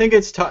 Will. I think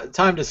it's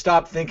time to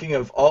stop thinking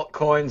of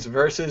altcoins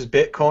versus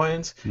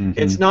Bitcoins. Mm-hmm.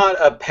 It's not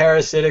a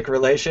parasitic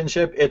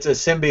relationship, it's a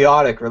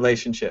symbiotic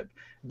relationship.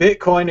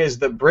 Bitcoin is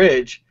the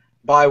bridge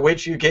by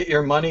which you get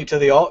your money to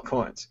the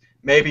altcoins.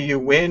 Maybe you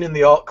win in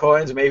the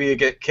altcoins, maybe you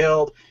get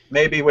killed,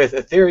 maybe with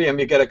Ethereum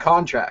you get a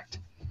contract.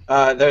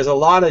 There's a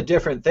lot of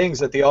different things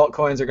that the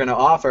altcoins are going to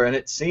offer, and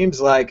it seems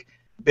like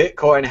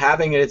Bitcoin,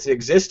 having its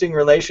existing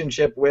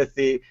relationship with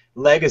the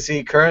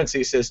legacy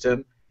currency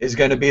system, is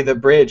going to be the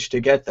bridge to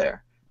get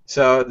there.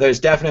 So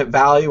there's definite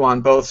value on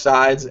both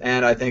sides,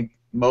 and I think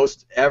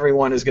most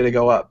everyone is going to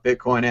go up,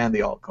 Bitcoin and the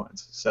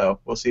altcoins.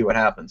 So we'll see what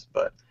happens.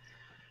 But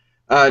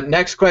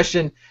next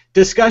question,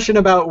 discussion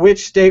about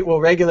which state will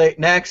regulate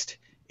next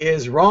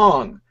is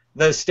wrong.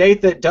 The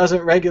state that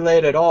doesn't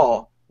regulate at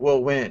all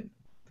will win.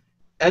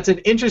 That's an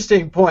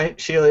interesting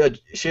point, Sheila.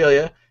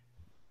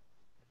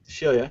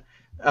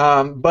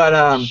 But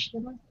I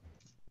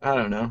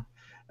don't know.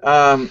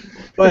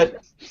 But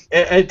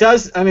it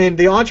does. I mean,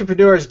 the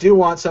entrepreneurs do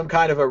want some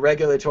kind of a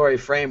regulatory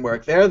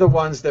framework. They're the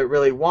ones that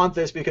really want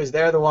this because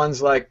they're the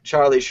ones like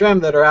Charlie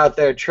Shrem that are out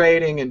there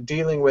trading and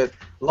dealing with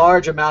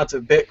large amounts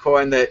of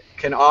Bitcoin that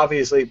can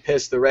obviously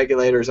piss the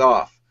regulators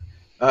off.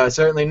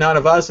 Certainly, none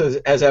of us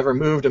has ever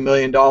moved $1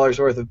 million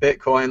worth of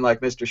Bitcoin like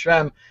Mr.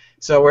 Shrem.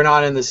 So we're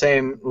not in the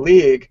same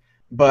league,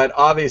 but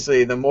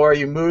obviously the more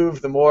you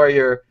move, the more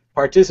you're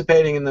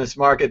participating in this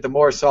market, the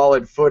more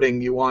solid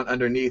footing you want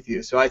underneath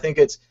you. So I think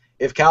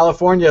if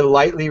California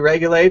lightly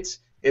regulates,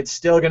 it's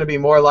still going to be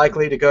more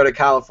likely to go to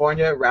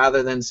California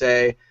rather than,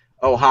 say,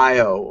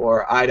 Ohio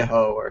or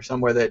Idaho or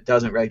somewhere that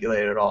doesn't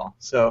regulate at all.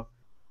 So,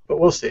 but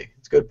we'll see.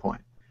 It's a good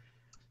point.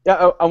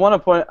 Yeah, I want to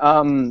point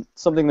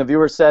something the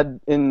viewer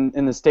said in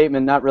the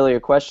statement, not really a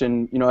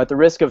question. At the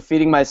risk of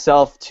feeding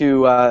myself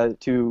to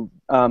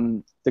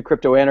the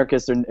crypto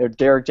anarchists or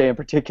Derek J in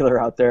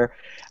particular out there,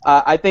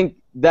 I think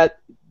that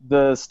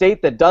the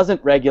state that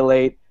doesn't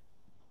regulate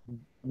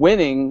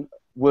winning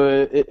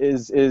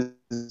is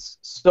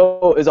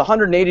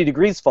 180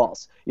 degrees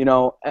false.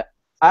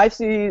 I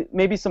see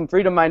maybe some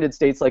freedom-minded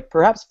states like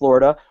perhaps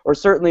Florida or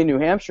certainly New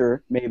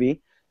Hampshire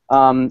maybe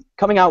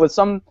coming out with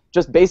some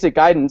just basic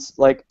guidance,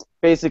 like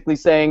basically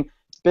saying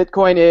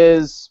Bitcoin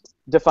is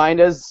defined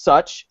as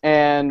such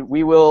and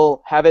we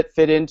will have it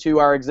fit into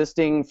our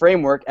existing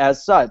framework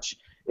as such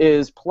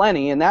is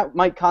plenty, and that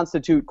might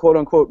constitute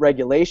quote-unquote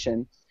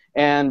regulation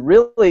and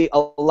really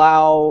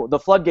allow the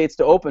floodgates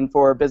to open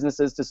for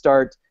businesses to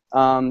start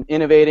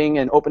innovating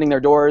and opening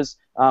their doors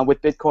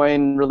with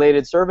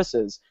Bitcoin-related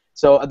services.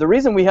 So the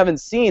reason we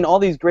haven't seen all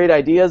these great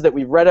ideas that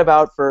we've read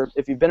about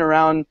if you've been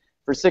around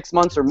for 6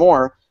 months or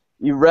more,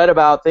 you read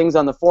about things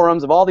on the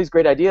forums of all these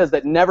great ideas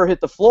that never hit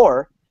the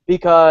floor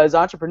because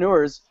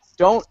entrepreneurs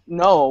don't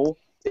know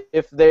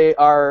if they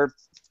are,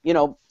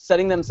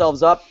 setting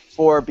themselves up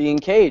for being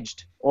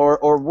caged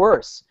or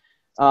worse.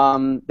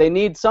 They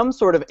need some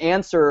sort of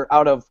answer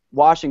out of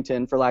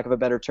Washington, for lack of a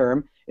better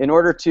term, in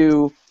order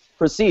to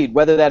proceed,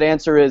 whether that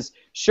answer is,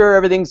 sure,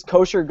 everything's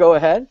kosher, go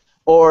ahead,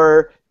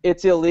 or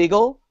it's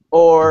illegal,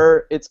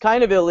 or it's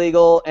kind of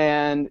illegal,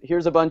 and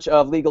here's a bunch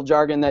of legal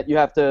jargon that you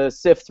have to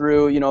sift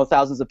through, you know,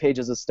 thousands of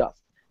pages of stuff.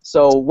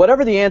 So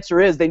whatever the answer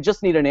is, they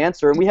just need an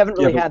answer, and we haven't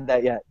really had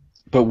that yet.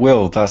 But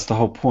Will, that's the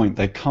whole point.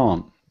 They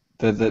can't.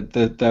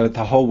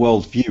 The whole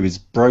worldview is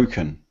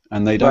broken,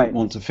 and they don't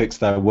want to fix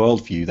their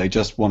worldview. They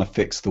just want to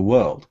fix the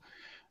world.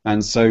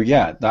 And so,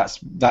 yeah,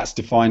 that's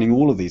defining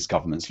all of these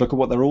governments. Look at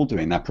what they're all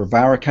doing. They're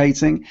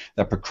prevaricating,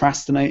 they're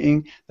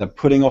procrastinating, they're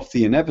putting off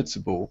the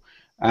inevitable.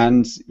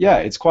 And, yeah,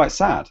 it's quite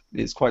sad.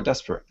 It's quite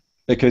desperate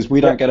because we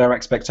don't get our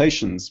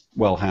expectations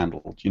well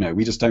handled. You know,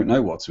 we just don't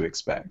know what to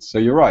expect. So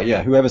you're right,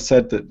 yeah, whoever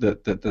said that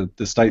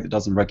the state that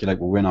doesn't regulate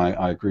will win,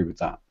 I agree with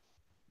that.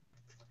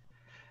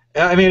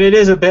 I mean, it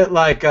is a bit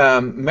like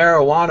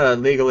marijuana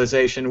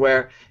legalization,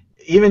 where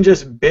even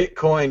just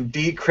Bitcoin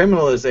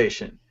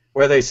decriminalization,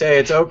 where they say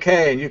it's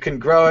okay and you can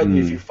grow it, and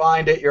if you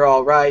find it, you're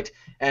all right,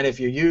 and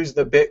if you use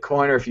the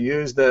Bitcoin or if you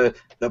use the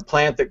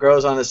plant that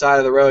grows on the side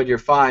of the road, you're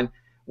fine.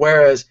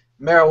 Whereas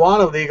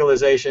marijuana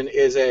legalization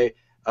is a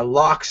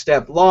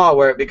lockstep law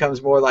where it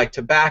becomes more like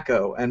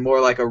tobacco and more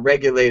like a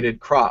regulated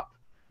crop.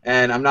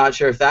 And I'm not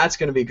sure if that's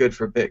going to be good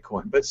for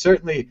Bitcoin. But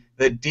certainly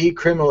the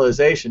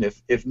decriminalization,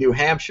 if New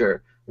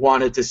Hampshire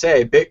wanted to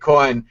say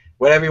Bitcoin,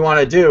 whatever you want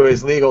to do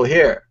is legal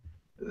here,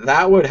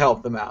 that would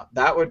help them out.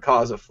 That would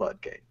cause a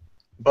floodgate.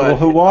 But well,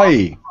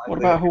 Hawaii. What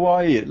about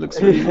Hawaii? It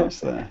looks really nice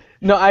there.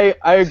 No, I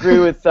agree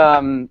with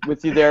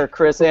you there,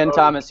 Chris and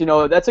Thomas. You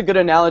know, that's a good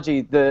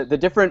analogy. The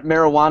different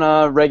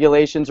marijuana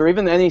regulations, or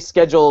even any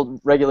scheduled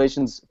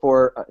regulations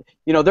for,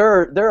 you know,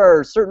 there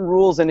are certain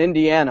rules in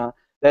Indiana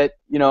that,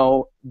 you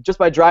know, just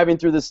by driving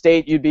through the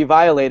state you'd be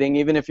violating,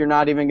 even if you're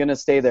not even going to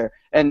stay there.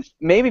 And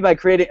maybe by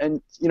creating,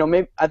 and you know,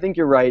 maybe I think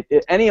you're right.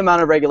 Any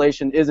amount of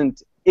regulation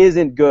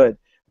isn't good,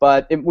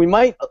 but we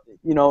might,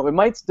 you know, it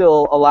might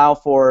still allow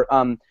for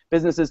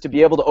businesses to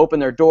be able to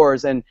open their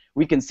doors, and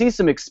we can see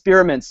some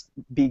experiments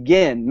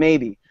begin,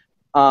 maybe.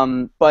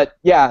 But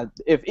yeah,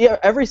 if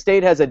every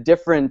state has a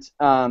different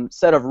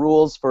set of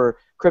rules for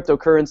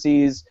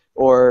cryptocurrencies,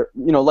 or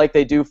you know, like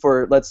they do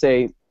for, let's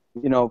say,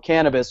 you know,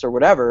 cannabis or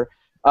whatever,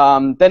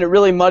 then it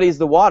really muddies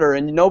the water,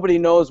 and nobody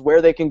knows where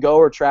they can go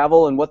or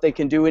travel and what they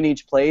can do in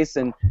each place,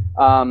 and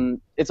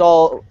it's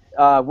all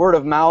word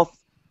of mouth.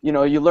 You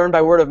know, you learn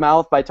by word of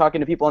mouth by talking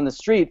to people on the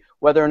street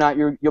whether or not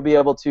you'll be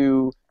able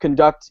to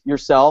conduct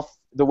yourself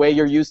the way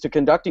you're used to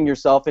conducting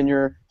yourself in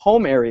your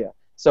home area.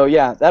 So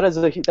yeah,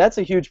 that's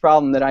a huge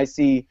problem that I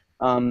see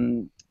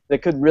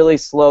that could really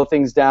slow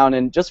things down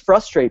and just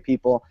frustrate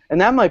people, and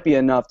that might be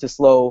enough to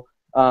slow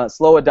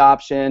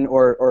adoption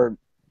or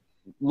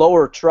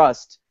lower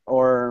trust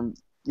or,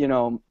 you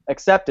know,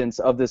 acceptance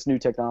of this new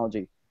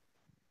technology.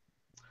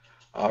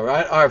 All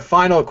right, our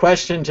final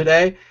question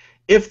today.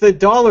 If the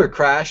dollar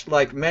crashed,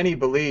 like many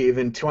believe,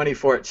 in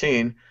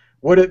 2014,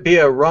 would it be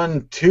a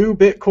run to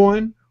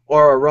Bitcoin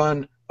or a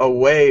run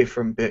away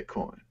from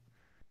Bitcoin?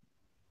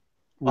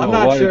 Well, I'm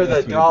not sure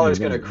the dollar's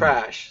going to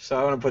crash, so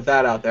I want to put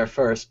that out there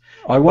first.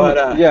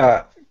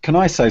 Yeah, can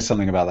I say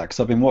something about that? Because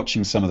I've been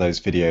watching some of those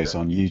videos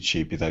on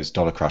YouTube, those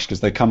dollar crash,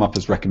 because they come up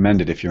as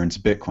recommended if you're into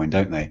Bitcoin,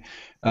 don't they?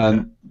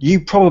 You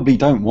probably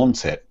don't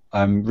want it.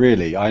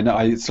 Really, I know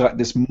it's like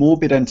this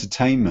morbid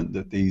entertainment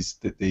that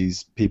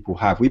these people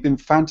have. We've been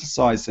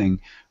fantasizing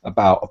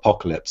about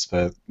apocalypse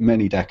for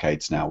many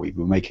decades now. We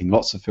were making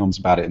lots of films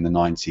about it in the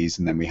 90s,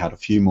 and then we had a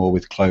few more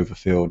with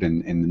Cloverfield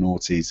in the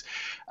noughties.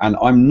 And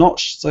I'm not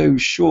so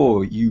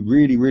sure you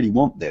really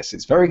want this.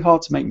 It's very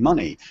hard to make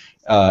money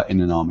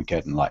in an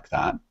Armageddon like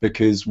that,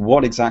 because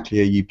what exactly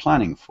are you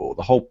planning for?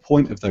 The whole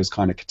point of those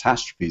kind of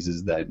catastrophes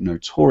is they're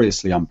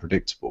notoriously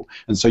unpredictable,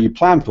 and so you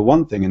plan for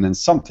one thing and then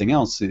something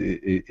else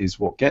is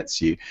what gets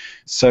you.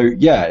 So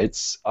yeah,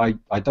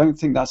 I don't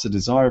think that's a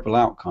desirable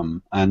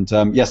outcome, and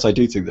yes, I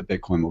do think that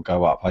Bitcoin will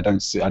go up. I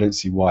don't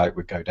see why it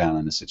would go down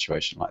in a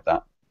situation like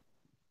that.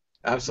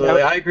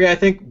 Absolutely, I agree. I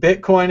think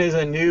Bitcoin is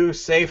a new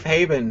safe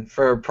haven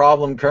for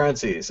problem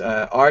currencies.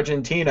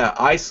 Argentina,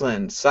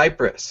 Iceland,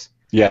 Cyprus.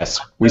 Yes,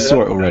 we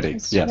saw it already.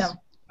 Yes. Yeah.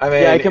 I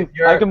mean, yeah,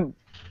 I can.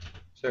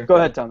 Sure, go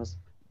ahead, Thomas.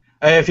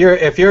 If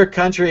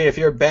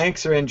your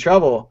banks are in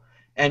trouble,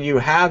 and you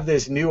have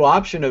this new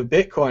option of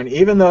Bitcoin,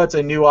 even though it's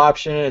a new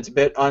option and it's a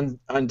bit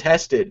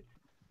untested,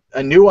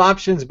 a new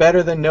option's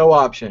better than no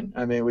option.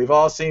 I mean, we've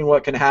all seen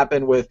what can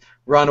happen with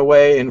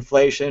runaway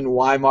inflation,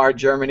 Weimar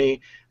Germany,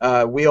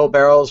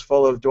 wheelbarrows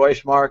full of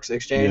Deutschmarks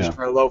exchanged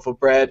for a loaf of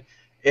bread.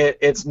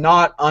 It's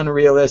not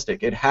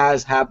unrealistic. It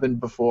has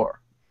happened before.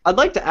 I'd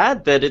like to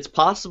add that it's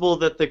possible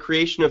that the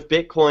creation of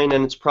Bitcoin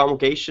and its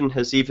promulgation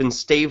has even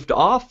staved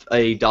off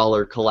a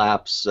dollar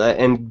collapse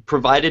and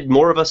provided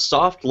more of a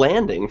soft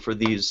landing for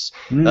these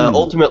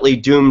ultimately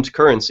doomed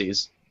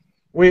currencies.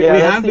 We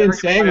have been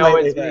saying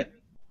lately that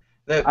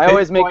I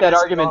always make that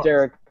argument,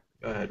 Derek.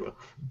 Go ahead, Will.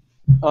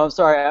 Oh,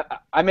 sorry.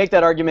 I make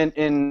that argument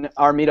in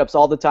our meetups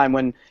all the time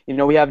when, you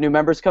know, we have new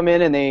members come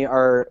in and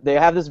they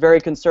have this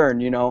very concern,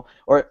 you know,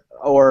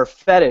 or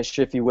fetish,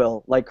 if you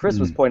will, like Chris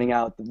was pointing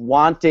out,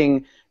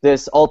 wanting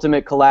this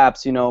ultimate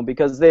collapse, you know,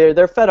 because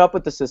they're fed up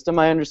with the system.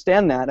 I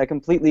understand that. I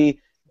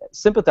completely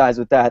sympathize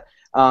with that.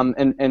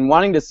 and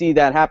wanting to see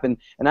that happen.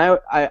 And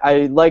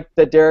I like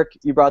that, Derek,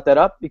 you brought that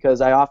up,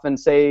 because I often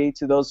say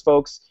to those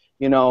folks,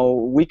 you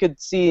know, we could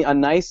see a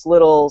nice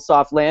little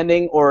soft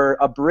landing or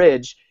a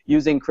bridge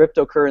using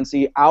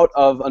cryptocurrency out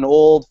of an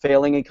old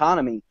failing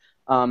economy.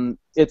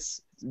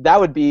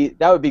 That would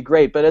be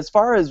great. But as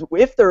far as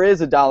if there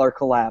is a dollar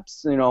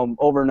collapse, you know,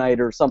 overnight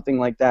or something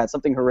like that,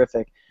 something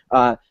horrific,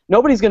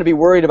 nobody's going to be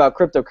worried about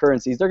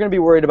cryptocurrencies. They're going to be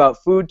worried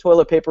about food,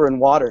 toilet paper, and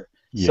water.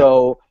 Yeah.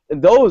 So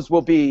those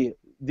will be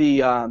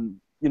the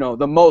you know,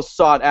 the most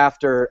sought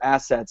after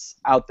assets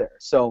out there.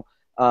 So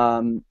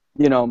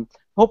you know,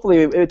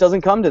 hopefully it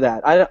doesn't come to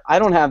that. I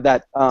don't have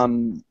that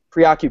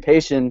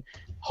preoccupation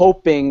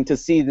hoping to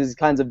see these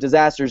kinds of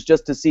disasters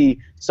just to see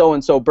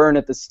so-and-so burn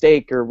at the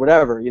stake or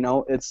whatever. You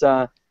know, it's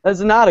that's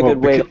not a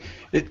good way.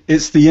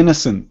 It's the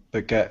innocent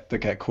that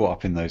get caught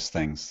up in those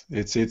things.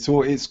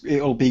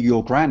 It'll be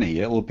your granny.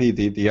 It'll be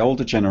the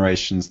older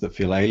generations that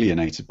feel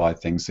alienated by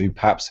things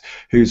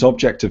whose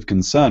object of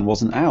concern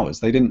wasn't ours.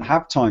 They didn't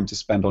have time to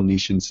spend on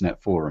niche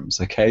internet forums.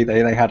 Okay,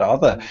 they had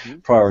other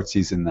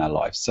priorities in their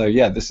life. So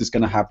yeah, this is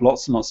going to have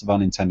lots and lots of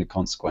unintended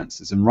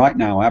consequences. And right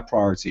now, our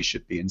priority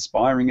should be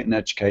inspiring and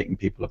educating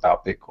people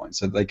about Bitcoin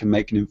so that they can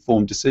make an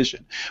informed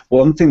decision.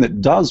 One thing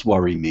that does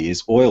worry me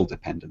is oil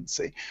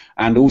dependency,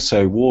 and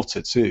also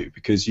water too,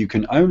 because you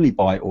can only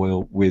buy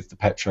oil with the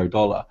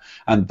petrodollar,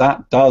 and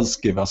that does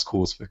give us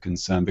cause for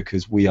concern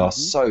because we are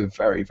so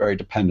very, very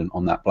dependent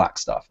on that black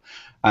stuff.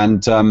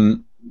 And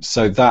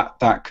so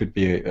that could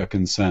be a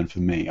concern for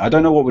me. I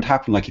don't know what would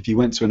happen, like if you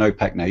went to an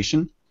OPEC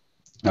nation,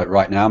 like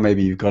right now,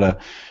 maybe you've got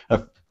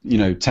you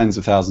know, tens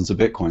of thousands of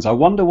Bitcoins. I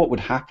wonder what would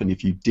happen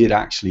if you did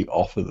actually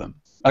offer them.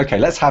 Okay,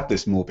 let's have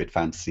this morbid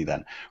fantasy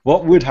then.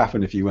 What would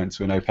happen if you went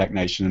to an OPEC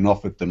nation and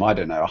offered them, I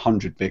don't know,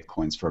 100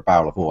 Bitcoins for a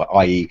barrel of oil,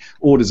 i.e.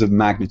 orders of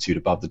magnitude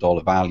above the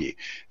dollar value?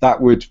 That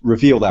would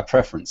reveal their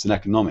preference in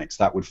economics.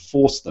 That would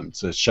force them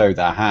to show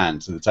their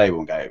hand to the table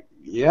and go,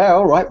 yeah,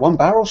 all right, 1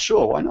 barrel,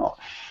 sure, why not?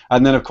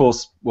 And then, of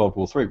course, World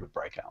War III would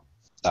break out.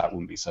 That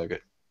wouldn't be so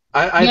good.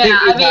 I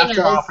think we'd have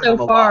to offer them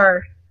a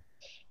lot.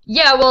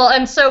 Yeah, well,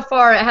 and so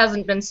far it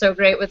hasn't been so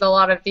great with a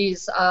lot of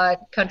these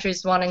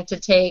countries wanting to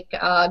take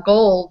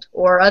gold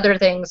or other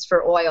things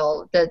for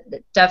oil. That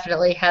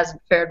definitely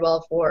hasn't fared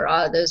well for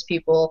those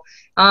people.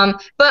 But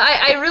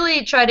I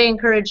really try to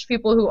encourage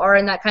people who are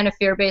in that kind of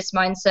fear-based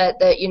mindset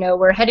that, you know,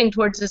 we're heading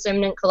towards this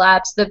imminent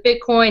collapse. That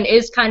Bitcoin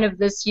is kind of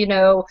this, you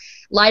know,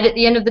 light at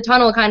the end of the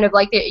tunnel, kind of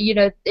like, you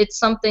know, it's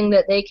something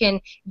that they can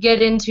get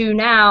into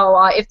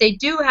now if they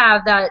do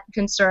have that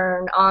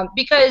concern,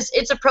 because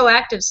it's a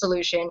proactive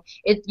solution.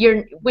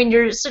 When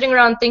you're sitting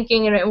around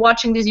thinking and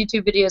watching these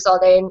YouTube videos all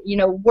day and, you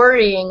know,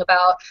 worrying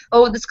about,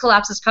 oh, this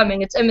collapse is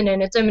coming, it's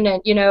imminent,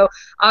 you know,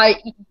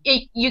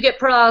 you get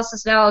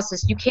paralysis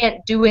analysis, you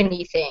can't do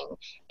anything.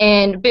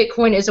 And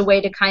Bitcoin is a way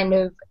to kind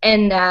of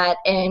end that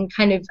and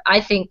kind of, I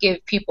think,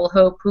 give people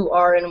hope who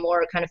are in a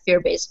more kind of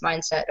fear-based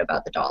mindset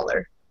about the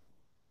dollar.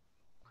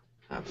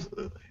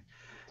 Absolutely.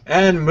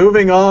 And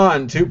moving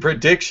on to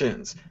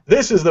predictions.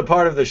 This is the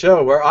part of the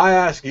show where I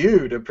ask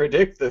you to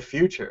predict the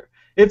future.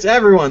 It's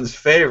everyone's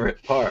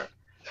favorite part.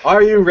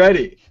 Are you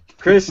ready?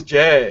 Chris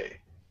J.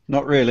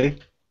 Not really.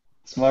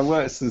 It's my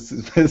worst.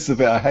 It's a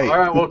bit I hate. All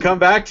right, we'll come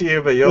back to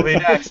you, but you'll be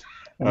next.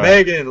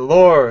 Megan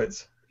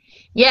Lords.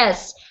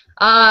 Yes.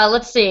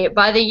 Let's see.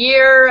 By the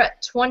year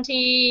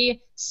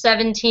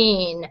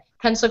 2017,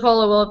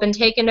 Pensacola will have been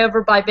taken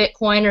over by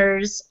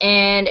Bitcoiners,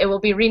 and it will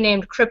be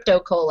renamed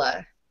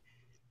Crypto-Cola.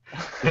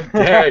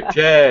 Derek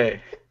J.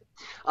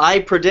 I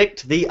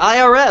predict the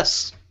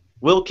IRS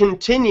will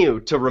continue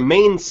to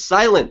remain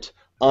silent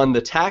on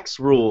the tax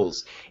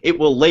rules. It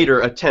will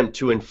later attempt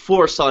to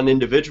enforce on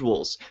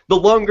individuals. The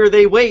longer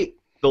they wait,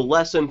 the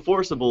less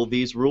enforceable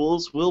these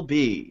rules will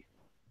be.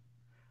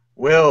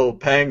 Will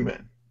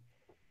Pangman.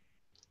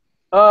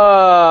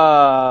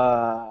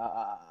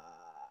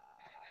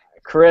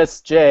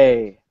 Chris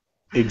J.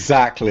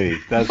 Exactly.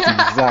 That's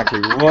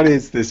exactly. What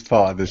is this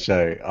part of the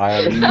show? I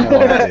have no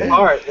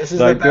idea. This is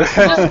the best.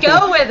 Just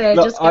go with it.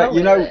 Look, just go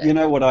with it. You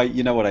know what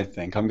I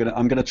think. I'm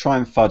gonna try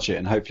and fudge it,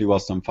 and hopefully,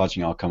 whilst I'm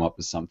fudging, I'll come up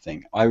with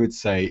something. I would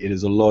say it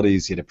is a lot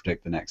easier to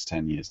predict the next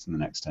 10 years than the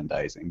next 10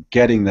 days, and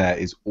getting there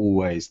is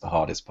always the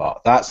hardest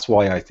part. That's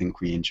why I think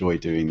we enjoy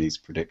doing these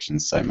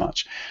predictions so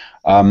much.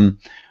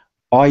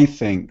 I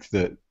think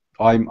that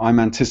I'm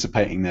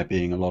anticipating there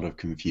being a lot of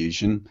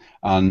confusion,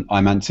 and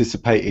I'm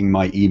anticipating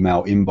my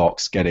email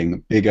inbox getting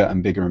bigger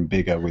and bigger and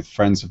bigger with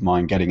friends of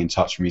mine getting in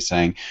touch with me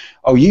saying,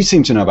 oh, you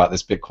seem to know about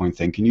this Bitcoin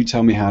thing, can you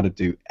tell me how to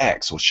do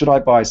X, or should I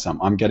buy some?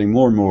 I'm getting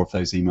more and more of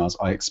those emails.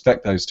 I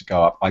expect those to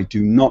go up. I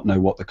do not know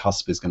what the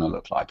cusp is going to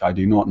look like. I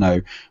do not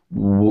know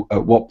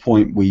at what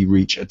point we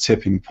reach a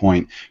tipping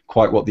point,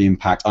 quite what the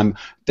impact. I'm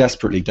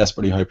desperately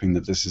hoping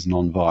that this is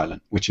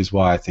non-violent, which is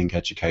why I think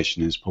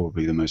education is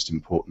probably the most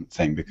important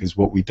thing, because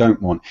what we don't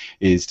want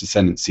is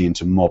descendancy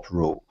into mob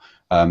rule.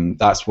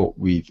 That's what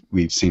we've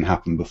seen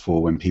happen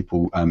before when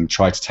people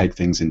try to take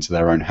things into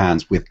their own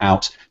hands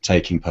without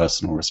taking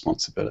personal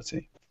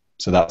responsibility.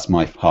 So that's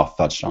my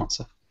half-fudged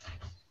answer.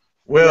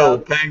 Will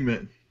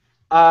Pangman.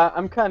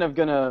 I'm kind of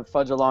gonna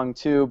fudge along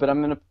too, but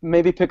I'm gonna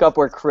maybe pick up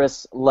where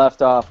Chris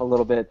left off a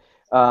little bit.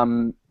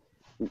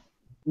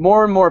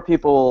 More and more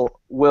people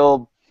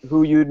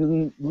who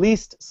you'd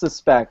least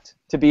suspect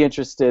to be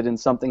interested in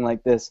something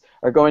like this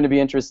are going to be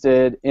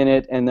interested in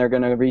it, and they're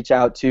going to reach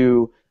out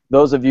to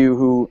those of you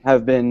who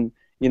have been,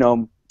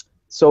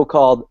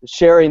 so-called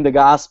sharing the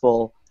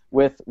gospel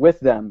with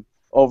them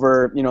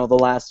over, the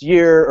last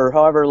year or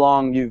however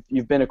long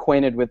you've been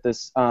acquainted with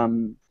this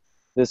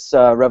this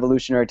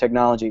revolutionary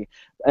technology.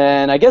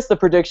 And I guess the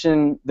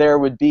prediction there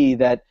would be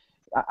that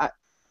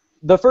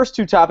the first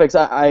two topics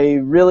I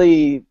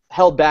really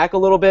held back a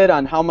little bit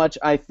on how much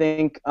I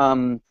think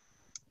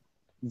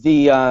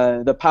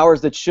the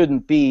powers that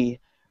shouldn't be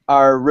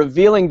are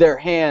revealing their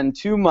hand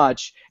too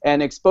much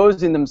and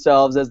exposing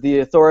themselves as the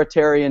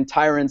authoritarian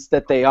tyrants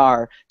that they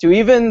are to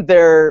even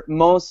their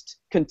most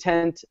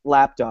content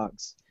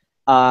lapdogs.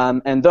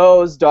 And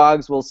those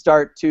dogs will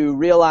start to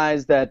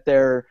realize that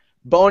their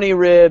bony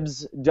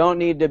ribs don't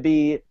need to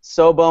be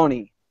so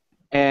bony,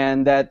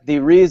 and that the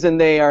reason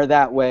they are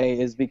that way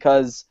is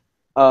because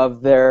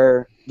of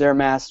their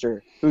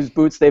master, whose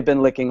boots they've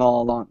been licking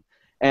all along.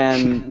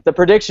 And the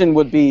prediction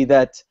would be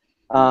that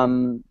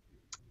they're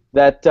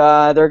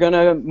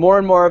gonna, more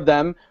and more of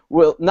them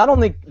will not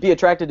only be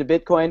attracted to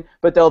Bitcoin,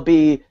 but they'll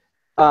be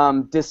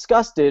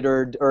disgusted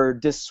or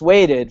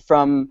dissuaded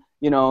from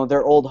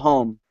their old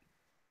home.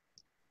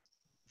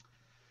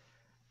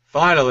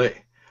 Finally,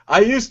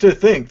 I used to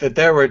think that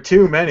there were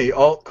too many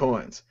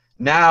altcoins.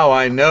 Now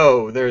I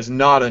know there's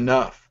not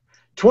enough.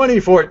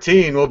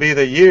 2014 will be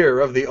the year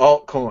of the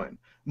altcoin.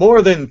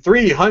 More than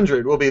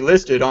 300 will be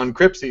listed on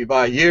Cryptsy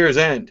by year's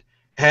end.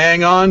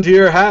 Hang on to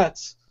your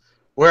hats.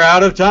 We're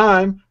out of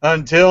time.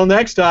 Until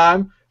next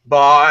time,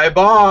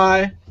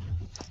 bye-bye.